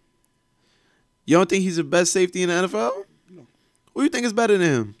 You don't think he's the best safety in the NFL? No. Who do you think is better than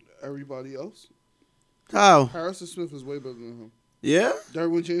him? Everybody else. How? Harrison Smith is way better than him. Yeah?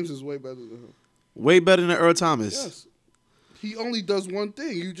 Derwin James is way better than him. Way better than Earl Thomas. Yes. He only does one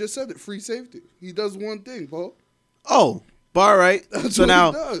thing. You just said it, free safety. He does one thing, Paul. Oh, but all right. That's so what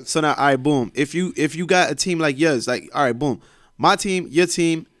now, he does. all right, boom. If you got a team like yours, like all right, boom. My team, your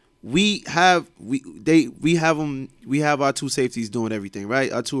team, we have our two safeties doing everything,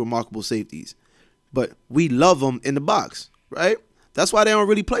 right? Our two remarkable safeties, but we love them in the box, right? That's why they don't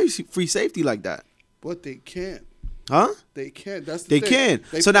really play free safety like that. But they can't. Huh? They can't. That's the thing.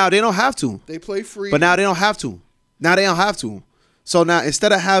 They so now they don't have to. They play free. But now they don't have to. So now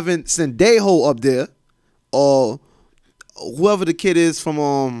instead of having Sendejo up there, or whoever the kid is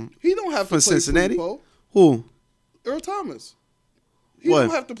from he don't have to play Cincinnati. Free, Paul. Who? Earl Thomas. He What?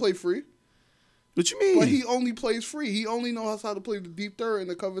 don't have to play free. What you mean? But he only plays free. He only knows how to play the deep third and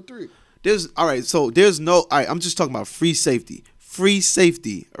the cover three. I'm just talking about free safety. Free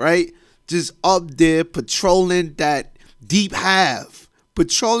safety, right? Just up there patrolling that deep half.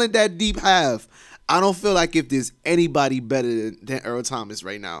 I don't feel like if there's anybody better than Earl Thomas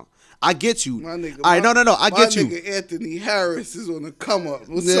right now. I get you. My nigga, all right, no. I get you. My nigga Anthony Harris is on the come up.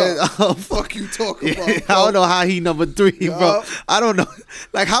 What's up? Fuck you talking about? I don't know how he number 3, bro. I don't know.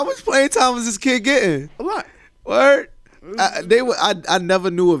 Like, how much playing time was this kid getting? A lot. Word? I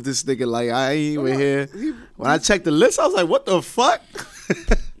never knew of this nigga. Like, I ain't even here. When I checked the list, I was like, what the fuck?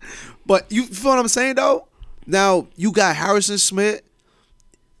 But you feel what I'm saying, though? Now, you got Harrison Smith,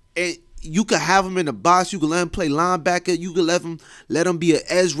 and you could have him in the box. You could let him play linebacker. You could let him be an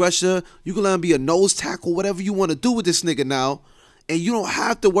edge rusher. You could let him be a nose tackle, whatever you want to do with this nigga now. And you don't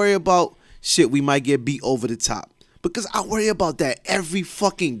have to worry about, shit, we might get beat over the top. Because I worry about that every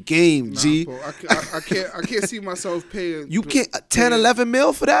fucking game, G. Bro, I can't see myself paying. You can't 10, 11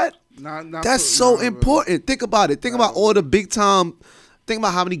 mil for that? That's so important. Think about it. Think about all the big time. Think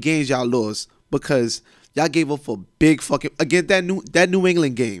about how many games y'all lost because y'all gave up a big fucking against that New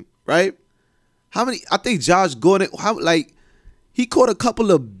England game, right? How many? I think Josh Gordon, he caught a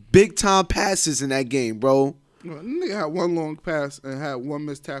couple of big time passes in that game, bro. Nigga had one long pass and had one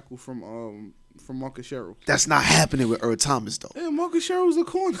missed tackle from Marcus Sherrill. That's not happening with Earl Thomas though. Yeah, Marcus Sherrill's a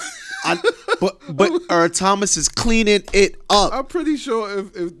corner. but Earl Thomas is cleaning it up. I'm pretty sure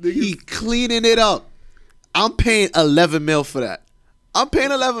if niggas, he cleaning it up. I'm paying 11 mil for that. I'm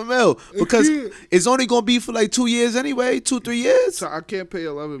paying 11 mil because it's only gonna be for like 2 years anyway, 2-3 years. So I can't pay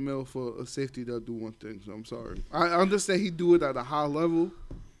 11 mil for a safety that do one thing. So I'm sorry. I understand he do it at a high level,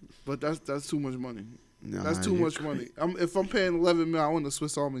 but that's too much money. That's too much money. If I'm paying 11 mil, I want a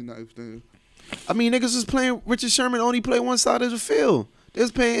Swiss Army knife. Then I mean, niggas is playing. Richard Sherman only play one side of the field. They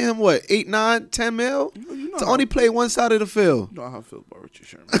was paying him what 8, 9, 10 mil to only play one side of the field. You know how I feel about Richard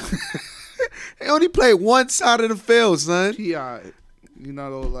Sherman. He only played one side of the field, son. He alright. He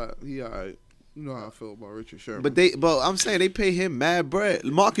not all that. He alright. You know how I feel about Richard Sherman. But I'm saying they pay him mad bread.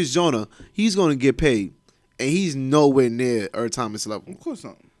 Marcus Jonah, he's gonna get paid, and he's nowhere near Earl Thomas level. Of course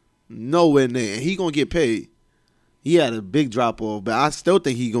not. Nowhere near. And he gonna get paid. He had a big drop off, but I still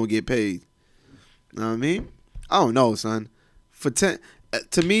think he gonna get paid. Know what I mean? I don't know, son. For 10,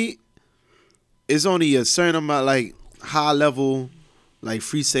 to me, it's only a certain amount, like high level, like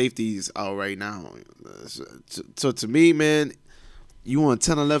free safeties out right now. So to me, man, you want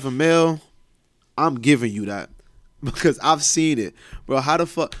 10, 11 mil, I'm giving you that because I've seen it, bro. How the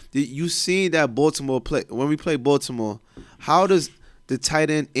fuck did you seen that Baltimore play when we play Baltimore? How does the tight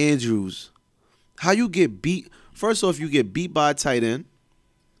end Andrews? How you get beat? First off, you get beat by a tight end,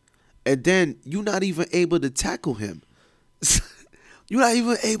 and then you're not even able to tackle him. You're not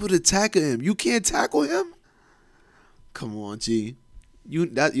even able to tackle him. You can't tackle him? Come on, G.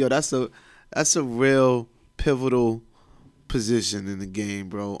 That's a real pivotal position in the game,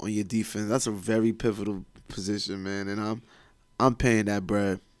 bro, on your defense. That's a very pivotal position, man, and I'm paying that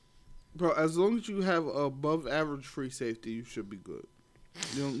bread. Bro, as long as you have above average free safety, you should be good.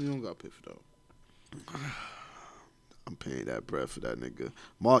 You don't got to pay for that. I'm paying that bread for that nigga.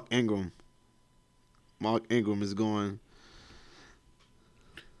 Mark Ingram. Mark Ingram is going.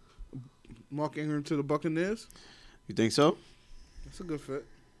 Mark Ingram to the Buccaneers? You think so? That's a good fit.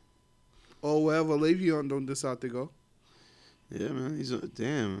 Or wherever Le'Veon don't decide to go. Yeah, man.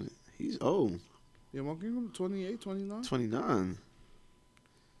 He's old. Yeah, Mark Ingram, 28, 29. 29.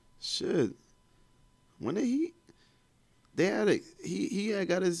 Shit. When did he? They had a he had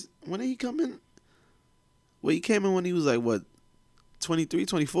got his. When did he come in? Well, he came in when he was like what, 23,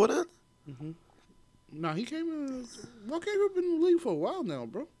 24 then? Mm-hmm. Nah, he came in. Mark Ingram been in the league for a while now,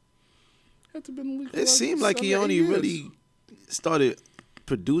 bro. Had to been in the league. For It seemed like he 7, 8 only years. really started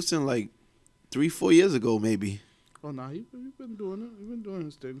producing like 3-4 years ago, maybe. Oh nah, he been doing it. He been doing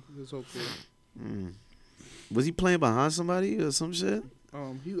his thing his whole career. Was he playing behind somebody or some shit?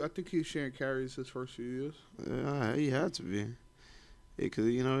 I think he was sharing carries his first few years. Yeah, he had to be. Because,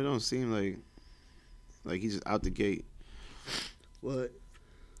 it don't seem like he's just out the gate. What?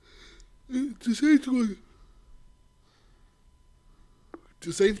 The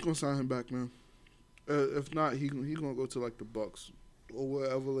Saints gonna sign him back, man. If not, he gonna go to like the Bucks or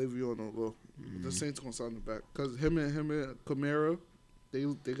wherever Le'Veon will go. The Saints gonna sign him back because him and Kamara, they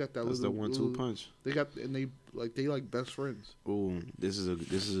got that. That's little, the 1-2 punch. They got and they like best friends. Ooh, this is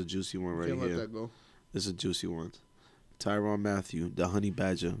a juicy one right Can't here. let that go. This is a juicy one. Tyrann Mathieu, the Honey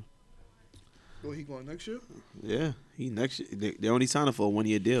Badger. Oh, he going next year? Yeah, he next year. They only signed him for a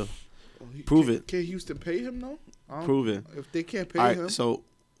 1-year deal. Prove it. Can Houston pay him though? Prove it. If they can't pay All right, him, so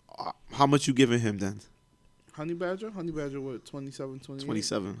how much you giving him then? Honey Badger, what? 27, 28?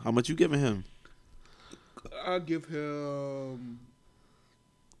 27. How much you giving him? I'll give him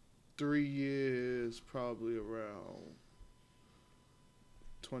 3 years, probably around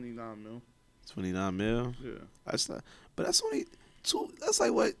 29 mil. 29 mil. Yeah. That's not, but that's only two. That's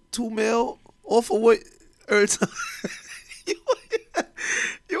like what, 2 mil off of what? Every time.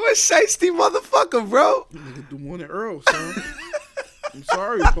 You a shiesty motherfucker, bro. Nigga do more than Earl, son. I'm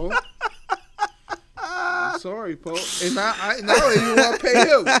sorry, Paul. I'm sorry, Paul. And I don't even want to pay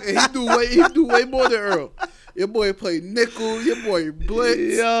him. And he do way more than Earl. Your boy played nickel. Your boy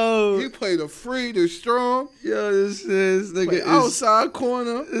blitz. Yo, He played the free, the strong. yo, this nigga is Outside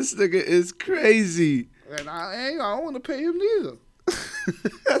corner. This nigga is crazy. And I don't want to pay him neither.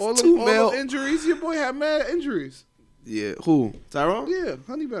 That's all 2 them mil. injuries. Your boy had mad injuries. Yeah, who? Tyrone? Yeah,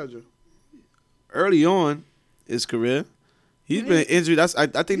 Honey Badger. Early on his career, he's been injured. I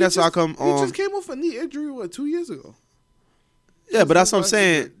think that's how come. He just came off a knee injury 2 years ago. Yeah, but that's what I'm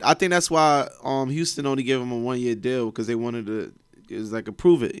saying. I think that's why Houston only gave him a 1-year deal because they wanted to. It was like a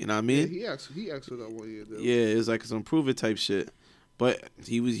prove it. You know what I mean? Yeah, he asked for that 1-year deal. Yeah, it was like some prove it type shit. But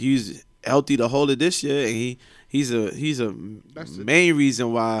he was healthy the whole of this year, and he's a main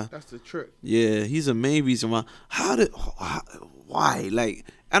reason why. That's the trick. Yeah, he's a main reason why. Why? Like,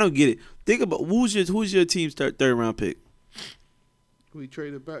 I don't get it. Think about who's your team's third round pick? We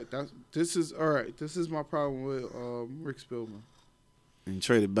traded back. This is all right. This is my problem with Rick Spielman. And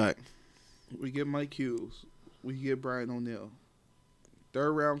trade it back. We get Mike Hughes. We get Brian O'Neill.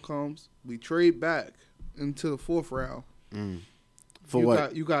 Third round comes. We trade back into the 4th round. For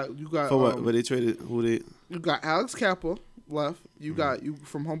what? You got. For what? But they traded who they? You got Alex Kappa left. You got you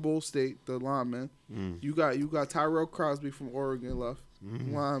from Humboldt State, the lineman. You got Tyrell Crosby from Oregon left,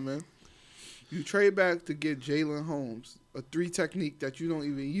 lineman. You trade back to get Jalen Holmes, a 3 technique that you don't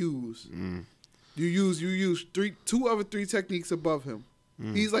even use. You use 2 other 3 techniques above him.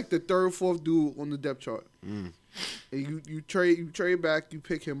 He's like the third, fourth dude on the depth chart. Mm. And you trade back, you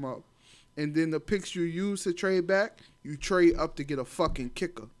pick him up, and then the picks you use to trade back, you trade up to get a fucking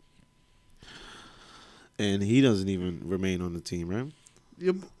kicker. And he doesn't even remain on the team, right?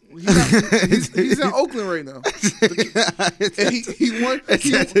 Yeah, he's in Oakland right now. And he won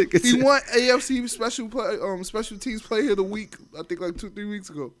AFC special teams player of the week. I think like 2-3 weeks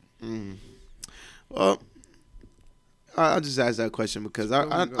ago. Mm. Well, I just asked that question because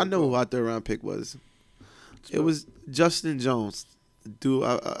I know who our third round pick was. It was Justin Jones. Dude,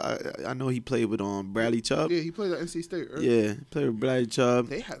 I know he played with Bradley Chubb. Yeah, he played at NC State, right? Yeah, played with Bradley Chubb.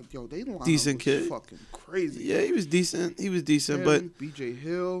 They decent kid. Fucking crazy. Yeah, he was decent. But BJ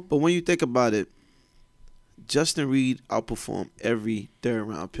Hill. But when you think about it, Justin Reed outperformed every third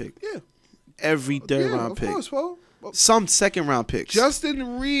round pick. Yeah. Every third round pick. Of course, Paul. Some second round picks.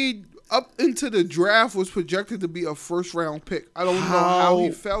 Justin Reed up into the draft was projected to be a first round pick. I don't know how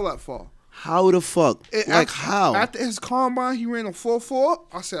he fell that far. How the fuck? How? After his combine, he ran a 4.4.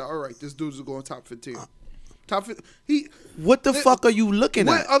 I said, all right, this dude's going top 15. Top 15. What the fuck are you looking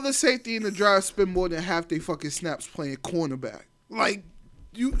at? What other safety in the draft spend more than half their fucking snaps playing cornerback? Like,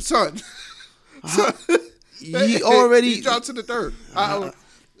 you, son. He already... He dropped to the third.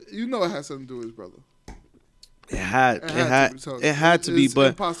 You know it had something to do with his brother. It had to be, but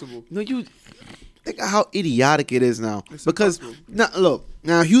impossible. No, you think how idiotic it is now. It's because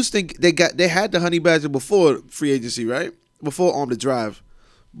now Houston they had the Honey Badger before free agency, right? Before the drive,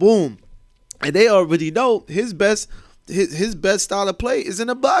 boom, and they already know his best style of play is in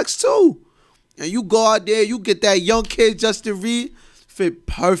the box too. And you go out there, you get that young kid Justin Reed, fit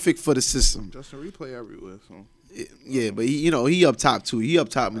perfect for the system. Justin Reed play everywhere, so. Yeah, but he up top too. He up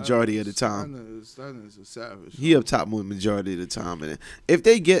top majority of the time. That is a savage. He up top majority of the time. And if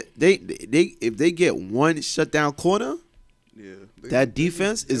they get one shutdown corner, that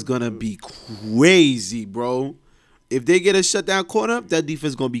defense is gonna be crazy, bro. If they get a shutdown corner, that defense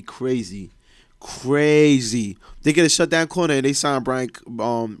is gonna be crazy. They get a shutdown corner and they sign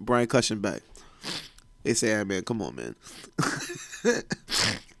Brian Cushion back. They say, hey, man, come on, man.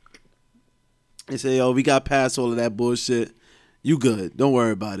 They say, yo, we got past all of that bullshit. You good. Don't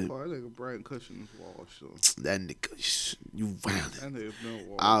worry about it. Oh, that nigga Brian Cushion is washed, though. That nigga, you violent. That nigga been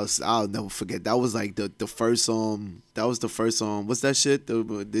washed. I'll never forget. That was like the first that was the first what's that shit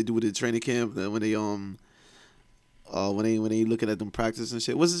they do with the training camp when they when they looking at them practice and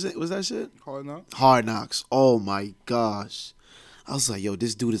shit. Was that shit? Hard Knocks. Hard Knocks. Oh my gosh. I was like, yo,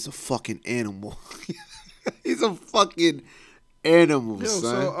 this dude is a fucking animal. He's a fucking animal, yo, son.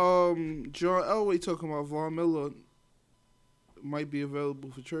 So John Elway talking about Von Miller might be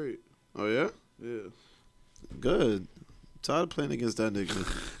available for trade. Oh yeah? Yeah. Good. Tired of playing against that nigga.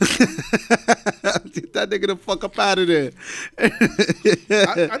 Get that nigga the fuck up out of there.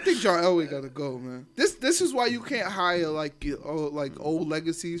 I think John Elway gotta go, man. This is why you can't hire like old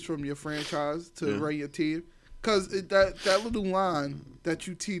legacies from your franchise to run your team. Cause that little line that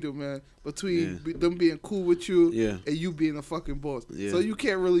you teeter, man, between them being cool with you and you being a fucking boss. Yeah. So you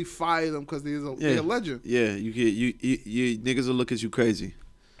can't really fire them because they're a legend. Yeah, you niggas will look at you crazy.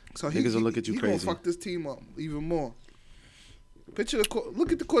 So niggas will look at you crazy. He gonna fuck this team up even more. Look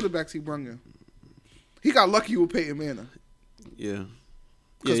at the quarterbacks he brung in. He got lucky with Peyton Manning. Yeah.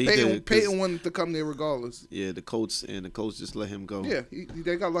 Because Peyton wanted to come there regardless. Yeah, the coach just let him go. Yeah,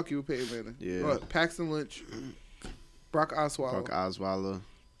 they got lucky with Peyton Manning. Yeah. Paxton Lynch, Brock Osweiler.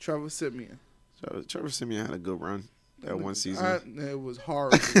 Trevor Siemian. Trevor Siemian had a good run that one season. It was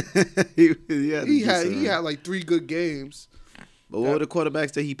horrible. he had like 3 good games. But what were the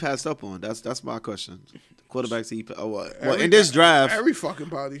quarterbacks that he passed up on? That's my question. The quarterbacks that he in this draft. Every fucking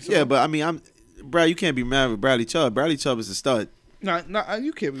body. So. Yeah, but I mean, Brad, you can't be mad with Bradley Chubb. Bradley Chubb is a stud. No,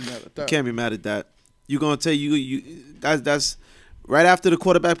 you can't be mad at that. You can't be mad at that. You're gonna tell that's right after the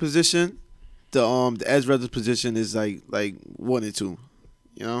quarterback position, the edge rusher position is like 1 and 2.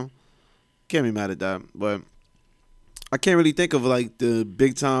 You know? Can't be mad at that. But I can't really think of like the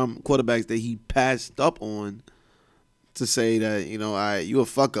big time quarterbacks that he passed up on to say that, you a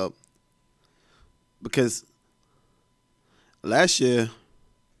fuck up. Because last year,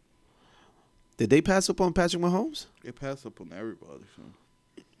 did they pass up on Patrick Mahomes? They passed up on everybody. So.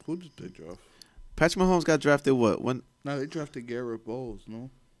 Who did they draft? Patrick Mahomes got drafted what? No, they drafted Garrett Bowles, no?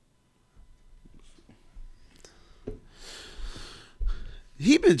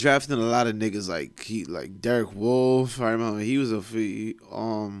 He been drafting a lot of niggas like Derek Wolfe. I remember he was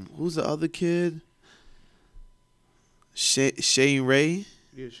who's the other kid? Shane Ray.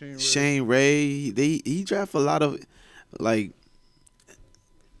 Yeah, Shane Ray. Shane Ray. He drafted a lot of like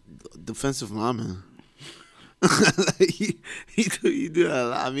defensive linemen. Like, he do that a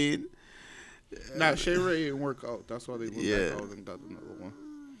lot. I mean, Nah, Shea Ray didn't work out. That's why they went Yeah. back out and got another one.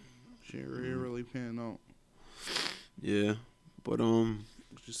 Shea Ray ain't really panning out. yeah, but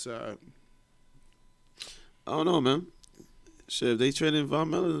Which is sad. I don't know, man. Shit, if they trading Von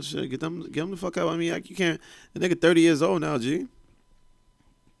Miller, shit, get them the fuck out. I mean, like, you can't. The nigga 30 years old now, G.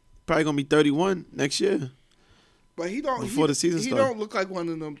 Probably gonna be 31 next year. But he don't. Before the season he start. don't look like one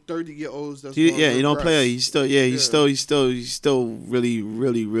of them 30-year-olds. That's He don't play. He's still, he's Yeah. still really,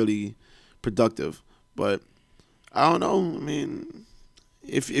 really, really productive. But I don't know. I mean,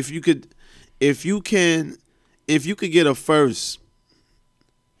 if you could get a first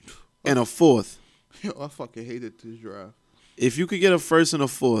and a fourth, Yo, I fucking hated this draft. if you could get a first and a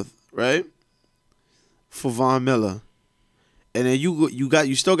fourth, right, for Von Miller, and then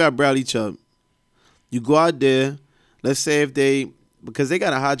you still got Bradley Chubb, you go out there. Let's say because they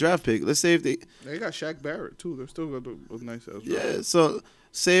got a high draft pick. Let's say if they got Shaq Barrett too. They're still got a nice ass. yeah. So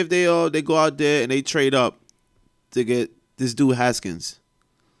say if they go out there and they trade up to get this dude Haskins.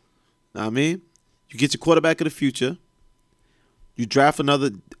 Know what I mean, you get your quarterback of the future. You draft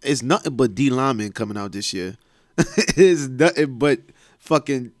another. It's nothing but D linemen coming out this year. It's nothing but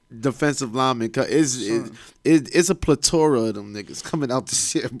fucking defensive linemen. It's a plethora of them niggas coming out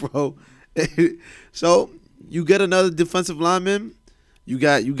this year, bro. So you get another defensive lineman. You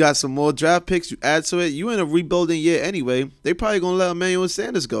got some more draft picks. You add to it. You in a rebuilding year anyway. They probably gonna let Emmanuel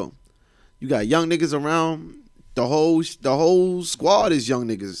Sanders go. You got young niggas around. The whole squad is young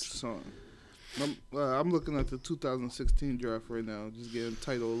niggas. Son. I'm looking at the 2016 draft right now, just getting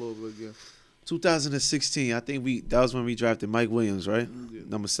tight all over again. 2016. I think that was when we drafted Mike Williams, right? Yeah.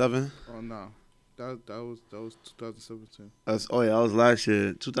 Number 7. Oh no, that was 2017. That was last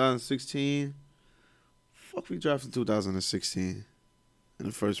year. 2016. Fuck, we drafted 2016 in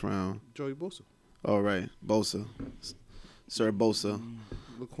the first round. Joey Bosa. All right, Bosa, Sir Bosa.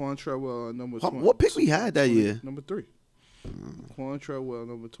 Laquan Treadwell, number What 20. pick we had that year? Number 3. Laquan Treadwell,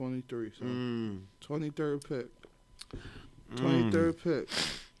 number 23. So 23rd pick. 23rd pick.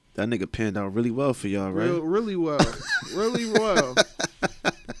 That nigga panned out really well for y'all, right? Really well. Really well.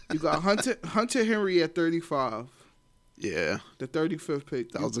 You got Hunter Henry at 35. Yeah, The 35th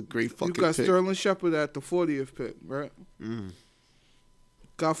pick. that was a great fucking You got pick. Sterling Shepard at the 40th pick, right? Mm.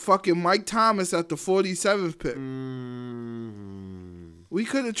 Got fucking Mike Thomas at the 47th pick. Mm. We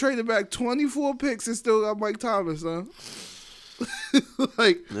could have traded back 24 picks and still got Mike Thomas, huh?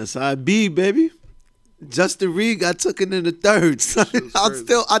 Like, That's how it be, baby. Justin Reed got taken in the third. Son. Shit's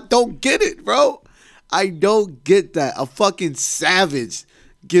crazy. I don't get it, bro. I don't get that. A fucking savage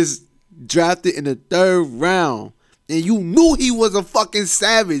gets drafted in the 3rd round. And you knew he was a fucking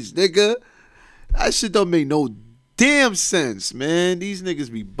savage, nigga. That shit don't make no damn sense, man. These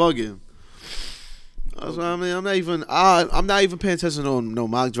niggas be bugging. That's what I mean. I'm not even paying attention on no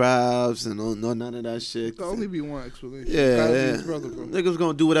mock drafts and no none of that shit. there only be one explanation. Yeah, Gotta be yeah. his brother, bro. Niggas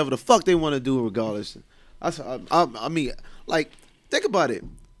gonna do whatever the fuck they want to do regardless. I mean, like, think about it.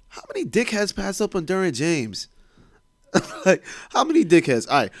 How many dickheads pass up on Derwin James? Like, how many dickheads?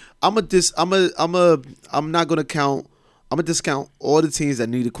 All right, I'm not gonna count. I'm gonna discount all the teams that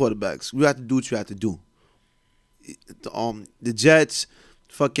needed quarterbacks. You have to do what you have to do. The Jets,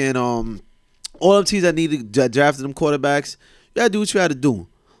 fucking all them teams that drafted them quarterbacks. You gotta do what you had to do.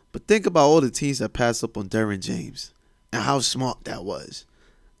 But think about all the teams that passed up on Derwin James and how smart that was.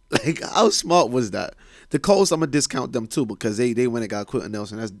 Like, how smart was that? The Colts, I'm gonna discount them too because they went and got Quentin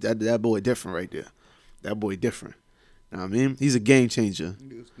Nelson. That boy different right there. That boy different. You know what I mean? He's a game changer.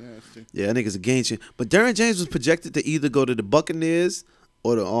 Niggas nasty. Yeah, that nigga's a game changer. But Derwin James was projected to either go to the Buccaneers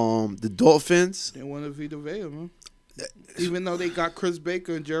or the Dolphins. They wanted Vita Vea, man. Even though they got Chris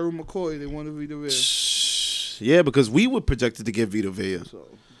Baker and Gerald McCoy, they wanted Vita Vea. Yeah, because we were projected to get Vita Vea. So,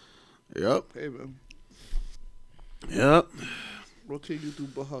 Yep. hey, man. Yep. What can you do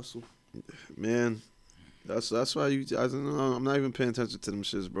but hustle? Man. That's why I'm not even paying attention to them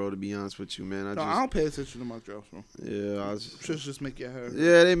shits, bro, to be honest with you, man. I don't pay attention to my drafts, bro. Yeah, Just make your hair.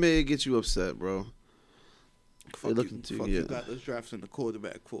 yeah, they may get you upset, bro. Fuck, looking to- fuck yeah. you got those drafts in the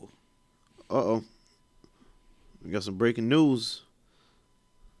quarterback for. Uh-oh. We got some breaking news.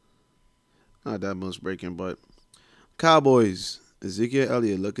 Not that much breaking, but Cowboys. Ezekiel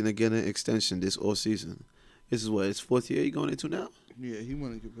Elliott looking to get an extension this offseason. This is what, his 4th year he going into now? Yeah, he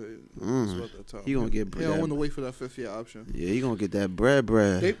want to get paid. Mm. That's what that time. He gonna get He don't that- want to wait for that 5th-year option. Yeah, he going to get that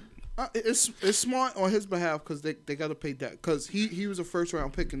bread. It's smart on his behalf because they got to pay that because he was a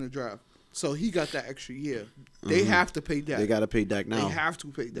 1st-round pick in the draft, so he got that extra year. They have to pay that. They got to pay Dak now. They have to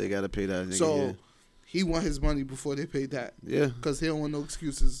pay that. They got to pay that nigga, So yeah. he want his money before they pay that. Yeah. Because he don't want no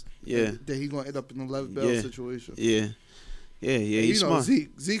excuses. Yeah. That he gonna end up in a Lev Bell situation. Yeah. Yeah, And he's smart.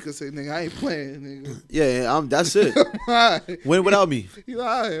 Zeke could say, nigga, I ain't playing, nigga. Yeah, that's it. Right. Win without me. He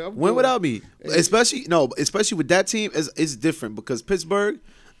like, I'm Win cool. without me. Especially with that team, it's different because Pittsburgh,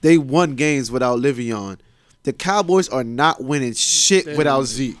 they won games without Le'Veon. The Cowboys are not winning shit without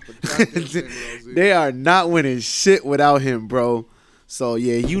Zeke. They are not winning shit without him, bro. So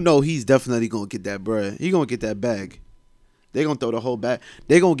yeah, he's definitely gonna get that bread. He gonna get that bag. They gonna throw the whole bag.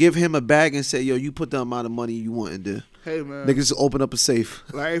 They gonna give him a bag and say, yo, you put the amount of money you want in there. Hey man, Niggas just open up a safe.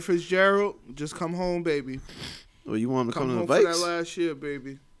 Larry Fitzgerald, just come home, baby. Or you want him to come to the home for Vikes? that last year,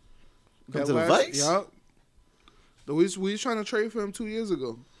 baby. Come to the Vikes? Yup. We was trying to trade for him 2 years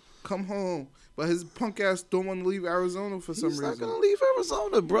ago. Come home. But his punk ass don't want to leave Arizona for some reason. He's not gonna leave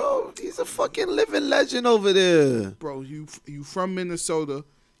Arizona, bro. He's a fucking living legend over there. Bro, you from Minnesota.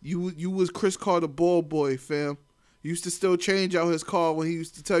 You was Chris Carter ball boy, fam. You used to still change out his car when he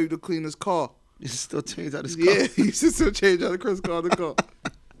used to tell you to clean his car. You still change out his car? Yeah, he used to still change out of Chris Carter car.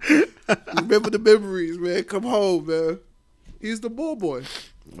 Remember the memories, man. Come home, man. He's the ball boy.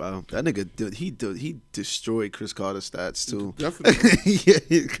 Wow, that nigga he destroyed Chris Carter's stats too. Definitely.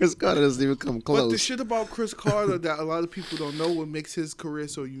 Yeah, Chris Carter doesn't even come close. But the shit about Chris Carter that a lot of people don't know what makes his career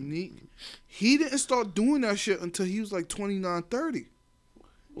so unique, he didn't start doing that shit until he was like 29, 30.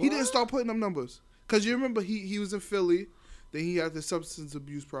 He didn't start putting up numbers. Because you remember he was in Philly, then he had the substance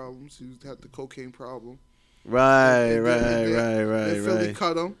abuse problems, he had the cocaine problem. Right. Then Philly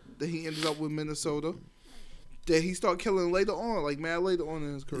cut him, then he ended up with Minnesota. Then he started killing later on, like mad later on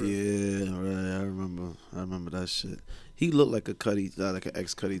in his career. Yeah, right. I remember that shit. He looked like a Cuddy, like an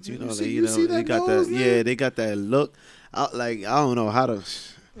ex Cuddy too. See They got nose, that. man? Yeah, they got that look. I don't know how to.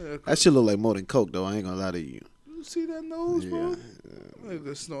 Yeah, That shit look like more than coke though. I ain't gonna lie to you. you see that nose, bro? Yeah.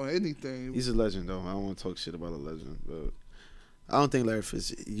 Nigga snort anything. He's a legend though. I don't want to talk shit about a legend, but I don't think Larry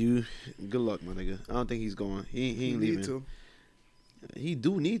Fitz. Good luck, my nigga. I don't think he's going. He ain't need leaving. to. He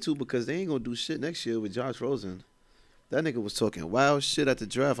do need to because they ain't gonna do shit next year with Josh Rosen. That nigga was talking wild shit at the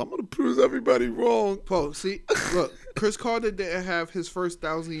draft. I'm gonna prove everybody wrong. Paul, see, look, Chris Carter didn't have his first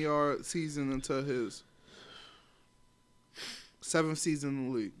 1,000-yard season until his 7th season in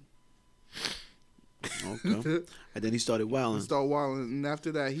the league. Okay. And then he started He wilding. started wilding, and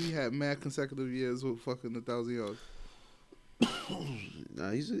after that, he had mad consecutive years with fucking 1,000 yards.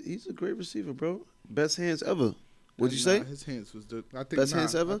 Nah, he's a great receiver, bro. Best hands ever. What'd you say? His hands was the Best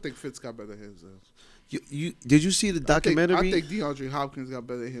hands ever? I think Fitz got better hands than him. You did you see the documentary? I think DeAndre Hopkins got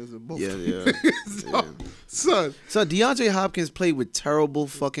better hands than both. Yeah. Son, So DeAndre Hopkins played with terrible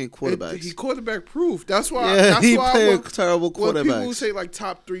fucking quarterbacks. he quarterback proof. That's why. Yeah, that's he why played terrible when people quarterbacks. say like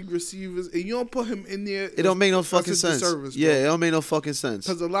top 3 receivers, and you don't put him in there, It don't make no that's fucking a sense. disservice, bro. Yeah, it don't make no fucking sense.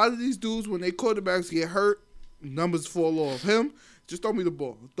 Because a lot of these dudes, when they quarterbacks get hurt, numbers fall off. Him, just throw me the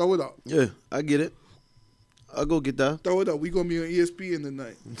ball. Throw it up. Yeah, I get it. I'll go get that. Throw it up. We going to be on ESPN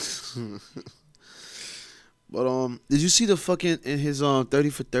tonight. But did you see the fucking in his 30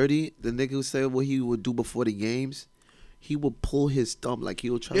 for 30? The nigga said what he would do before the games. He would pull his thumb like he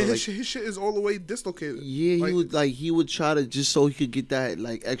would try Yeah, to his shit is all the way dislocated. Yeah, he would try to just so he could get that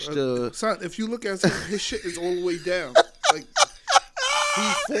like extra. Son, if you look at him, his shit is all the way down. Like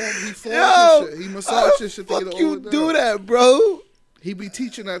he formed Yo, his shit. He massaged his shit to get it fuck all you the way down. do that, bro? He be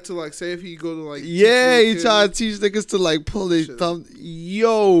teaching that to like, say if he go to like, Yeah, teach he little try to kids. teach niggas to like pull his Shit. thumb.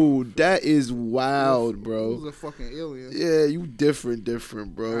 Yo, that is wild, He bro. was a fucking alien. Yeah, you different,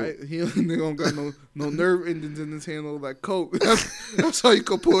 bro. Right? He don't got no nerve endings in his hand like coke. That's how you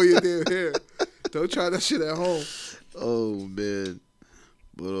can pull your damn hair. Don't try that shit at home. Oh man,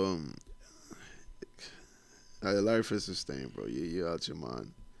 but Larry Fitz is staying, bro. You're out your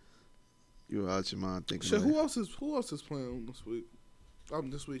mind. You're out your mind thinking. Shit, like, who else is playing this week?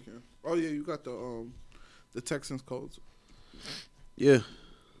 This weekend. Oh yeah, you got the Texans Colts. Yeah,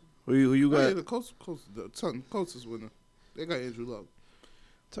 who you Oh, yeah, got? the Colts is winning. They got Andrew Luck.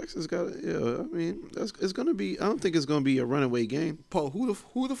 Texas got it. Yeah, I mean it's gonna be. I don't think it's gonna be a runaway game. Paul,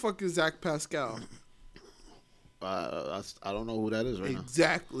 who the fuck is Zach Pascal? I don't know who that is right now.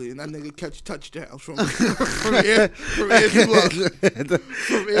 Exactly, and that nigga catch touchdowns from Andrew Luck.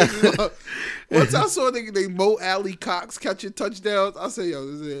 From Andrew Luck. Once I saw nigga named Mo Alley Cox catching touchdowns, I say, yo,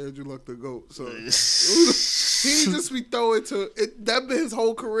 this is Andrew Luck the GOAT. So he just be throwing to it. That been his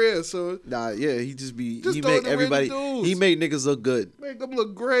whole career. So Nah, yeah, he just be Just he throwing make to everybody. random dudes. He made niggas look good. make them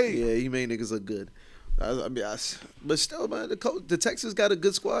look great. Yeah, he made niggas look good. But still, man, the Texans got a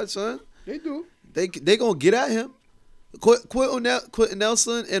good squad, son. They do. They gonna get at him. Quentin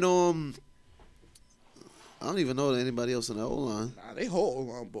Nelson and I don't even know anybody else in the O-line. Nah, they whole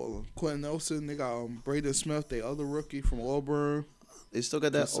O-line balling. Quentin Nelson, they got Braden Smith, they other rookie from Auburn. They still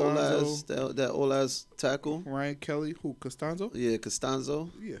got that Costanzo. that old-ass tackle. Ryan Kelly, who, Costanzo? Yeah, Costanzo.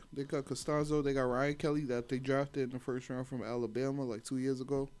 Yeah, they got Costanzo. They got Ryan Kelly that they drafted in the first round from Alabama like 2 years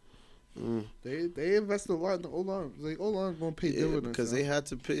ago. Mm. They invested a lot in the O-line. Like, O-line going to pay dividends. Because they had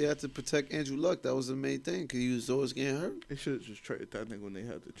to protect Andrew Luck. That was the main thing because he was always getting hurt. They should have just traded that nigga when they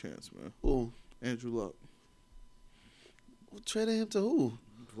had the chance, man. Who? Andrew Luck. Traded him to who?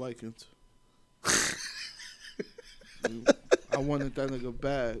 Vikings. I wanted that nigga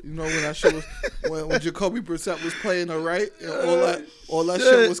bad. You know when that shit was when Jacoby Brissett was playing the right and all that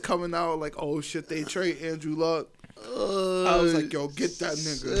shit was coming out like, oh shit, they trade Andrew Luck. I was like, yo, get that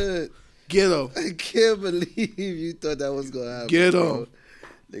nigga. Shit. Get him. I can't believe you thought that was gonna happen. Get bro. him.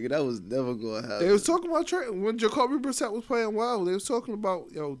 Nigga, that was never gonna happen. They was talking about trade when Jacoby Brissett was playing well. They was talking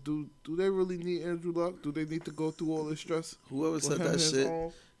about, yo, do they really need Andrew Luck? Do they need to go through all this stress? Whoever said that shit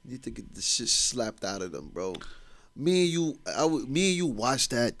need to get the shit slapped out of them, bro. Me and you watched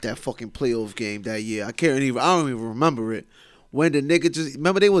that fucking playoff game that year. I don't even remember it. When the nigga just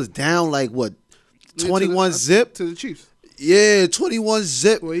remember they was down like what 21 zip to the Chiefs. Yeah, 21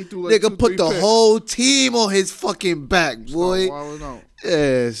 zip. Well, he threw like nigga put the picks. whole team on his fucking back, boy. Out.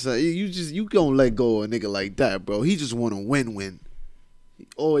 Yeah, so you gonna let go of a nigga like that, bro. He just want to win. He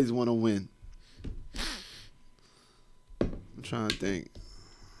always want to win. I'm trying to think.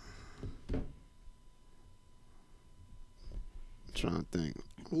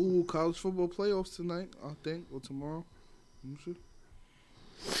 Ooh, college football playoffs tonight, I think, or tomorrow. Let me see.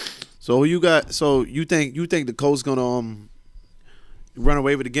 So who you got? So you think the Colts gonna run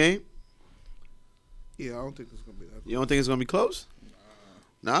away with the game? Yeah, I don't think it's gonna be that close. You don't think it's gonna be close?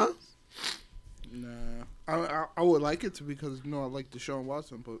 Nah. I would like it to because I like Deshaun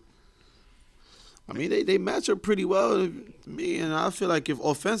Watson, but I mean they match up pretty well to me, and I feel like if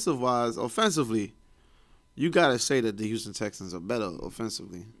offensively, you gotta say that the Houston Texans are better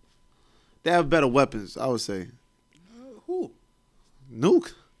offensively. They have better weapons, I would say. Who?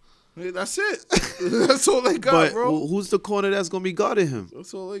 Nuke. Hey, that's it. That's all they got, But bro. who's the corner that's gonna be guarding him?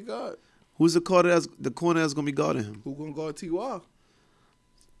 That's all they got. Who's the corner that's gonna be guarding him? Who gonna guard T.Y.?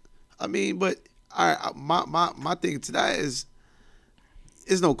 I mean, but my thing to that is,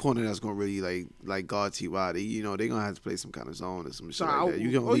 there's no corner that's gonna really like guard T.Y. They gonna have to play some kind of zone or some shit like that.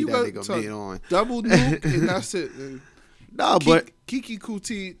 You gonna leave that nigga man on double nuke and that's it. Man. Nah, but Kiki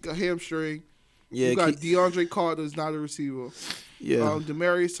Kuti a hamstring. Yeah, you got DeAndre Carter's not a receiver. Yeah,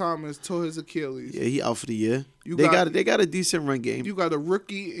 Demarius Thomas tore his Achilles. Yeah, he out for the year. They got a decent run game. You got a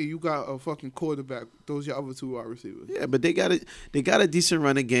rookie and you got a fucking quarterback. Those are your other two wide receivers. Yeah, but they got a decent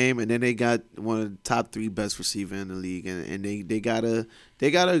running game, and then they got one of the top 3 best receiver in the league, and they got a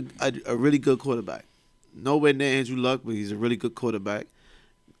really good quarterback. Nowhere near Andrew Luck, but he's a really good quarterback.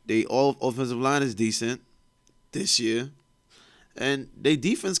 They all offensive line is decent this year, and their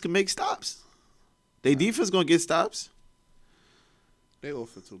defense can make stops. Their defense gonna get stops. They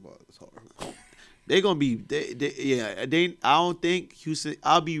offensive line is hard. They're gonna be I don't think Houston.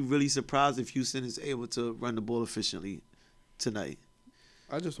 I'll be really surprised if Houston is able to run the ball efficiently tonight.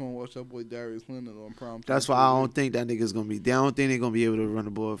 I just want to watch that boy Darius Leonard on prime time. That's why I don't think that nigga's gonna be. I don't think they're gonna be able to run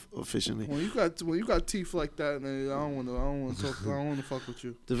the ball efficiently. When you got teeth like that, man, I don't want to fuck with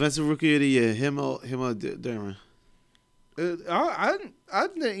you. Defensive rookie of the year, him or Darren. I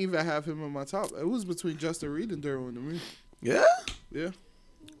didn't even have him in my top. It was between Justin Reed and Derwin to me. Yeah? Yeah.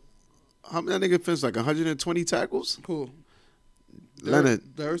 How many that nigga finished like 120 tackles? Cool. Leonard.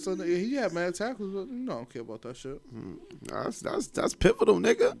 He had mad tackles, but I don't care about that shit. That's pivotal,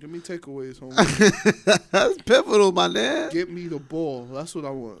 nigga. Give me takeaways, homie. That's pivotal, my man. Get me the ball. That's what I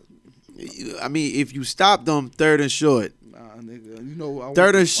want. I mean, if you stop them, 3rd and short. Nah, nigga. You know, I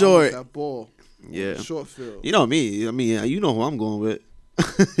 3rd and short. That ball. Yeah. Short field. You know me. I mean, you know who I'm going with.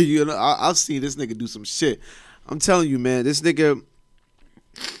 I've seen this nigga do some shit. I'm telling you, man, this nigga.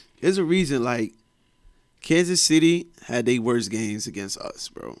 There's a reason, like, Kansas City had their worst games against us,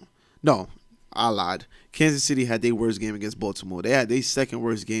 bro. No, I lied. Kansas City had their worst game against Baltimore. They had their 2nd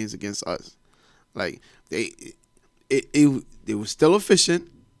worst games against us. Like, they were still efficient.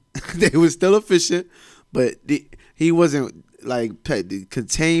 They were still efficient, but he wasn't, like,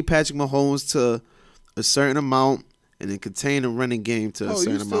 contain Patrick Mahomes to a certain amount and then contain the running game to a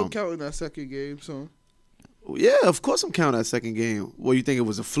certain amount. Oh, you still counting that 2nd game, son? Yeah, of course I'm counting that 2nd game. What, you think it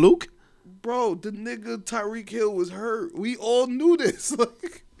was a fluke? Bro, the nigga Tyreek Hill was hurt. We all knew this.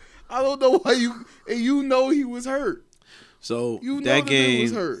 Like, I don't know why you know he was hurt. So you that know game,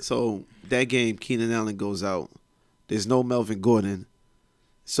 was hurt. So that game, Keenan Allen goes out. There's no Melvin Gordon.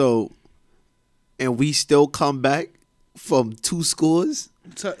 So and we still come back from 2 scores.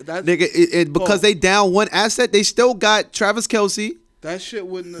 That, Nigga, because they down one asset, they still got Travis Kelce. That shit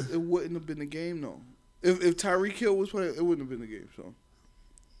wouldn't have been a game though. If Tyreek Hill was playing, it wouldn't have been a game. So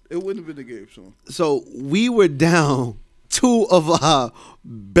it wouldn't have been a game. So we were down 2 out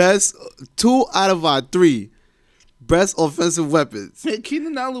of our 3 best offensive weapons. Man,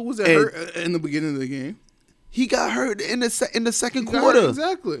 Keenan Allen was hurt in the beginning of the game. He got hurt in the second quarter.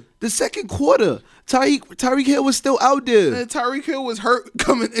 Exactly. The second quarter. Tyreek Hill was still out there. And Tyreek Hill was hurt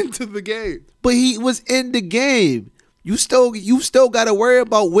coming into the game. But he was in the game. You still got to worry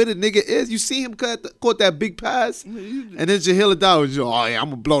about where the nigga is. You see him caught that big pass, and then Jahlil Addae was, oh yeah,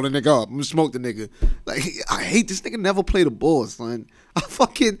 I'm gonna blow the nigga up. I'm gonna smoke the nigga. Like, I hate this nigga. Never play the ball, son.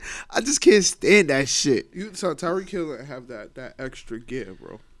 I just can't stand that shit. So Tyreek Hill didn't have that extra gear,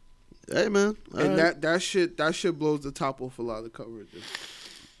 bro. Hey man, and that shit blows the top off a lot of coverages.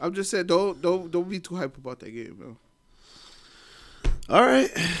 I'm just saying, don't be too hype about that game, man. All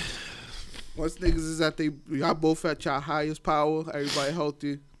right. Once niggas is that y'all both at your highest power, everybody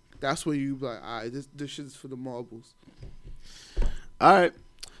healthy, that's when you be like, all right, this shit's for the marbles. All right.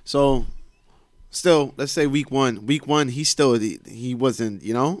 So, still, let's say week one. Week one, he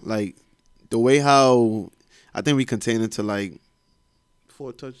wasn't, like the way how I think we contained it to like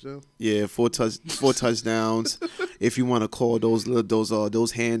 4 touchdowns. Yeah, 4 touchdowns. If you want to call those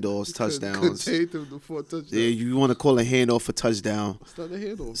handoffs touchdowns. Contained them to 4 touchdowns. Yeah, you want to call a handoff a touchdown. It's not a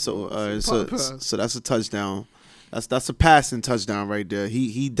handoff. So that's a touchdown. That's a passing touchdown right there.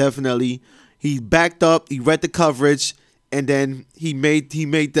 He definitely backed up. He read the coverage, and then he made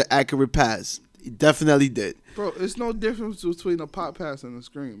the accurate pass. He definitely did. Bro, it's no difference between a pop pass and a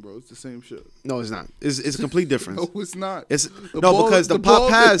screen, bro. It's the same shit. No, it's not. It's a complete difference. No, it's not. Because the pop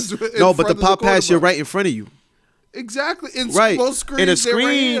pass. No, but the pop pass, you're right in front of you. Exactly. Right. Most screens, in a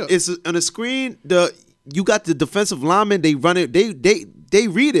screen, right it's on a screen. You got the defensive lineman. They run it. They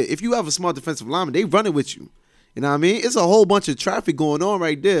read it. If you have a smart defensive lineman, they run it with you. You know what I mean? It's a whole bunch of traffic going on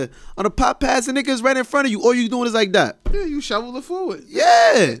right there. On a pop pass, the nigga's right in front of you. All you doing is like that. Yeah, you shovel it forward.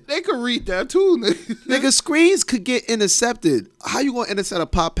 Yeah. They could read that too. Nigga, screens could get intercepted. How you gonna intercept a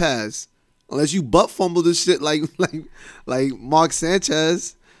pop pass? Unless you butt fumble this shit like Mark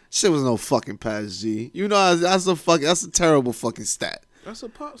Sanchez. Shit was no fucking pass, G. You know that's a terrible fucking stat. That's a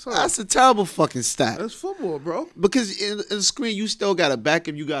pop. Sorry. That's a terrible fucking stat. That's football, bro. Because in the screen, you still gotta back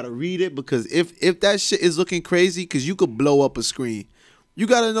him. You gotta read it. Because if that shit is looking crazy, because you could blow up a screen, you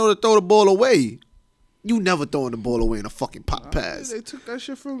gotta know to throw the ball away. You never throwing the ball away in a fucking pop pass. They took that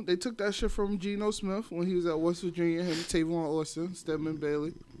shit from Geno Smith when he was at West Virginia. Him, Tavon Austin, Stedman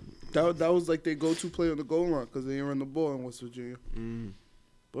Bailey. That was like their go-to play on the goal line because they didn't run the ball in West Virginia.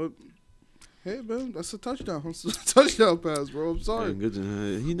 But hey, man, that's a touchdown. It's a touchdown pass, bro. I'm sorry. Good.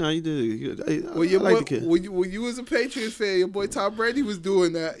 You did. When you was a Patriots fan, your boy Tom Brady was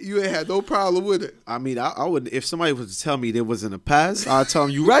doing that. You ain't had no problem with it. I mean, I would if somebody was to tell me there wasn't a pass, I'd tell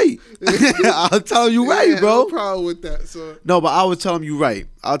them you right. I'll tell them you right, bro. No problem with that, so. No, but I would tell them you right.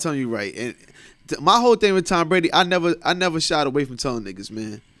 I'll tell you right. And my whole thing with Tom Brady, I never shied away from telling niggas,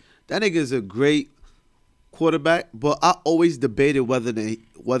 man, that nigga is a great quarterback, but I always debated whether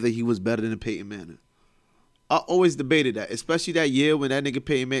he was better than Peyton Manning. I always debated that, especially that year when that nigga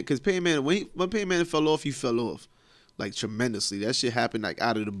Peyton Manning, because Peyton Manning, when Peyton Manning fell off, he fell off like tremendously. That shit happened like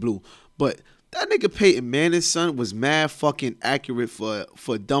out of the blue. But that nigga Peyton Manning's son was mad fucking accurate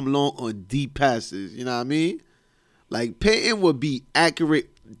for dumb long on deep passes. You know what I mean? Like Peyton would be accurate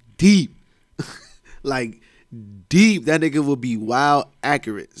deep, like deep. That nigga would be wild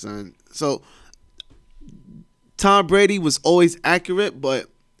accurate, son. So Tom Brady was always accurate, but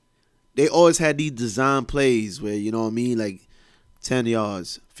they always had these design plays where, you know what I mean, like 10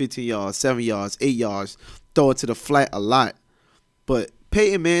 yards, 15 yards, 7 yards, 8 yards, throw it to the flat a lot. But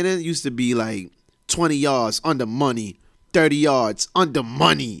Peyton Manning used to be like 20 yards under money, 30 yards under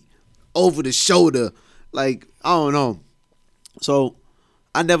money, over the shoulder. Like, I don't know. So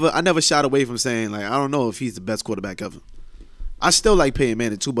I never shied away from saying, like, I don't know if he's the best quarterback ever. I still like Peyton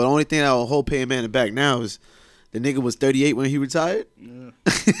Manning too, but the only thing that will hold Peyton Manning back now is the nigga was 38 when he retired. Yeah.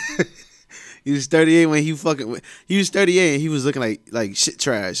 He was 38 when he was 38 and he was looking like shit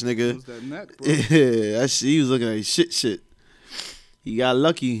trash, nigga. Was that neck, bro? Yeah, he was looking like shit. He got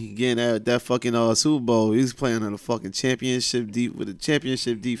lucky getting that fucking Super Bowl. He was playing on a fucking championship with a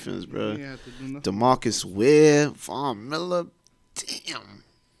championship defense, bro. DeMarcus Ware, Von Miller, damn.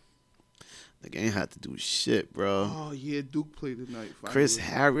 Nigga ain't had to do shit, bro. Oh yeah, Duke played tonight. Chris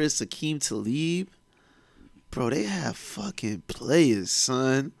Harris, Akeem Talib. Bro, they have fucking players,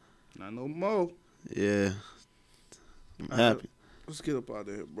 son. Not no more. Yeah. I'm happy. Let's get up out of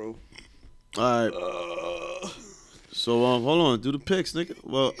here, bro. All right. So hold on, do the picks, nigga.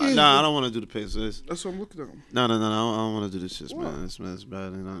 Well, nah, I don't want to do the picks. That's what I'm looking at. No, I don't want to do this shit, man. It's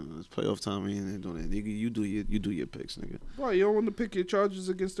bad. It's playoff time. We ain't doing it. Nigga, you do your picks, nigga. Bro, you don't want to pick your Chargers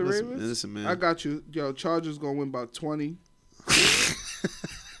against the Ravens? Listen, man. I got you. Yo, Chargers gonna win by 20.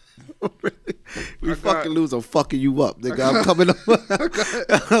 We fucking lose. I'm fucking you up, nigga. I'm coming up.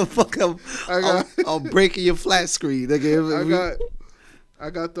 I'm breaking your flat screen, nigga. I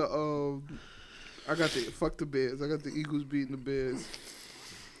got the fuck the Bears. I got the Eagles beating the Bears.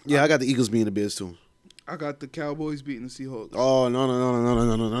 Yeah, I got the Eagles beating the Bears too. I got the Cowboys beating the Seahawks. Oh no!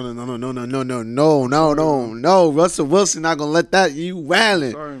 Russell Wilson not gonna let that. You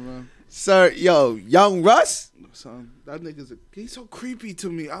wildin'. Sorry, man. Sir, yo, young Russ. Son, that he's so creepy to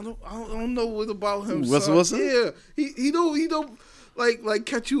me. I don't know what about him. Russell Wilson? Yeah, he don't like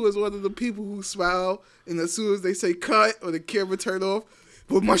catch you as one of the people who smile, and as soon as they say cut or the camera turn off,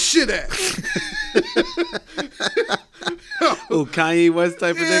 where my shit at? Oh, Kanye West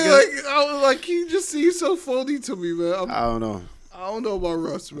type of nigga. Like he just seems so phony to me, man. I don't know. I don't know about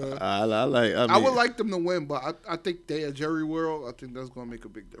Russ, man. I would like them to win, but I think they are Jerry World. I think that's gonna make a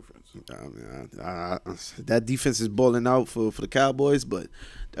big difference. That defense is balling out for the Cowboys, but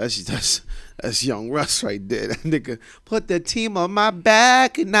that's young Russ right there. That nigga put the team on my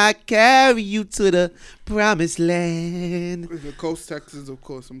back and I carry you to the promised land. The Coast Texans, of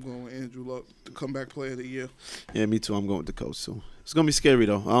course, I'm going with Andrew Luck, the comeback player of the year. Yeah, me too. I'm going with the Coast too. It's gonna be scary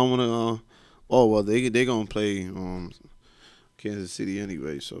though. I don't want to. They gonna play Kansas City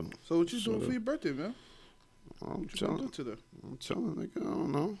anyway. So what you doing for your birthday, man? I'm what you gonna do today? I'm chilling, nigga. I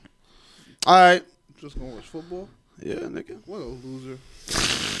don't know. All right. Just gonna watch football? Yeah, nigga. What a loser.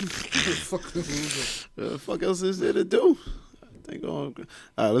 Fucking loser. What the fuck else is there to do? All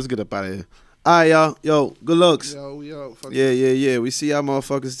right, let's get up out of here. All right, y'all. Yo, good looks. Yo, we out. Yeah. We see y'all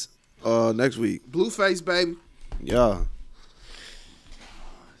motherfuckers next week. Blueface, baby. Yeah.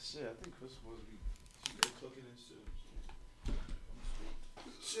 Shit, I think Chris supposed to be cooking and shit.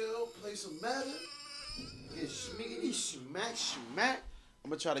 Chill, play some Madden. Get schmiggity, smack. I'm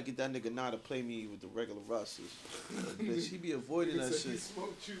gonna try to get that nigga now to play me with the regular Russes. Bitch, he be avoiding that shit.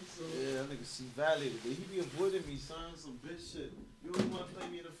 Yeah, that nigga see valid. He be avoiding me, son. Some bitch shit. You don't want to play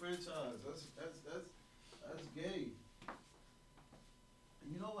me in the franchise. That's gay.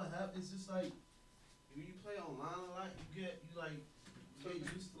 You know what happens? It's just like when you play online a lot, you get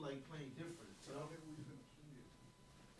used to like playing different.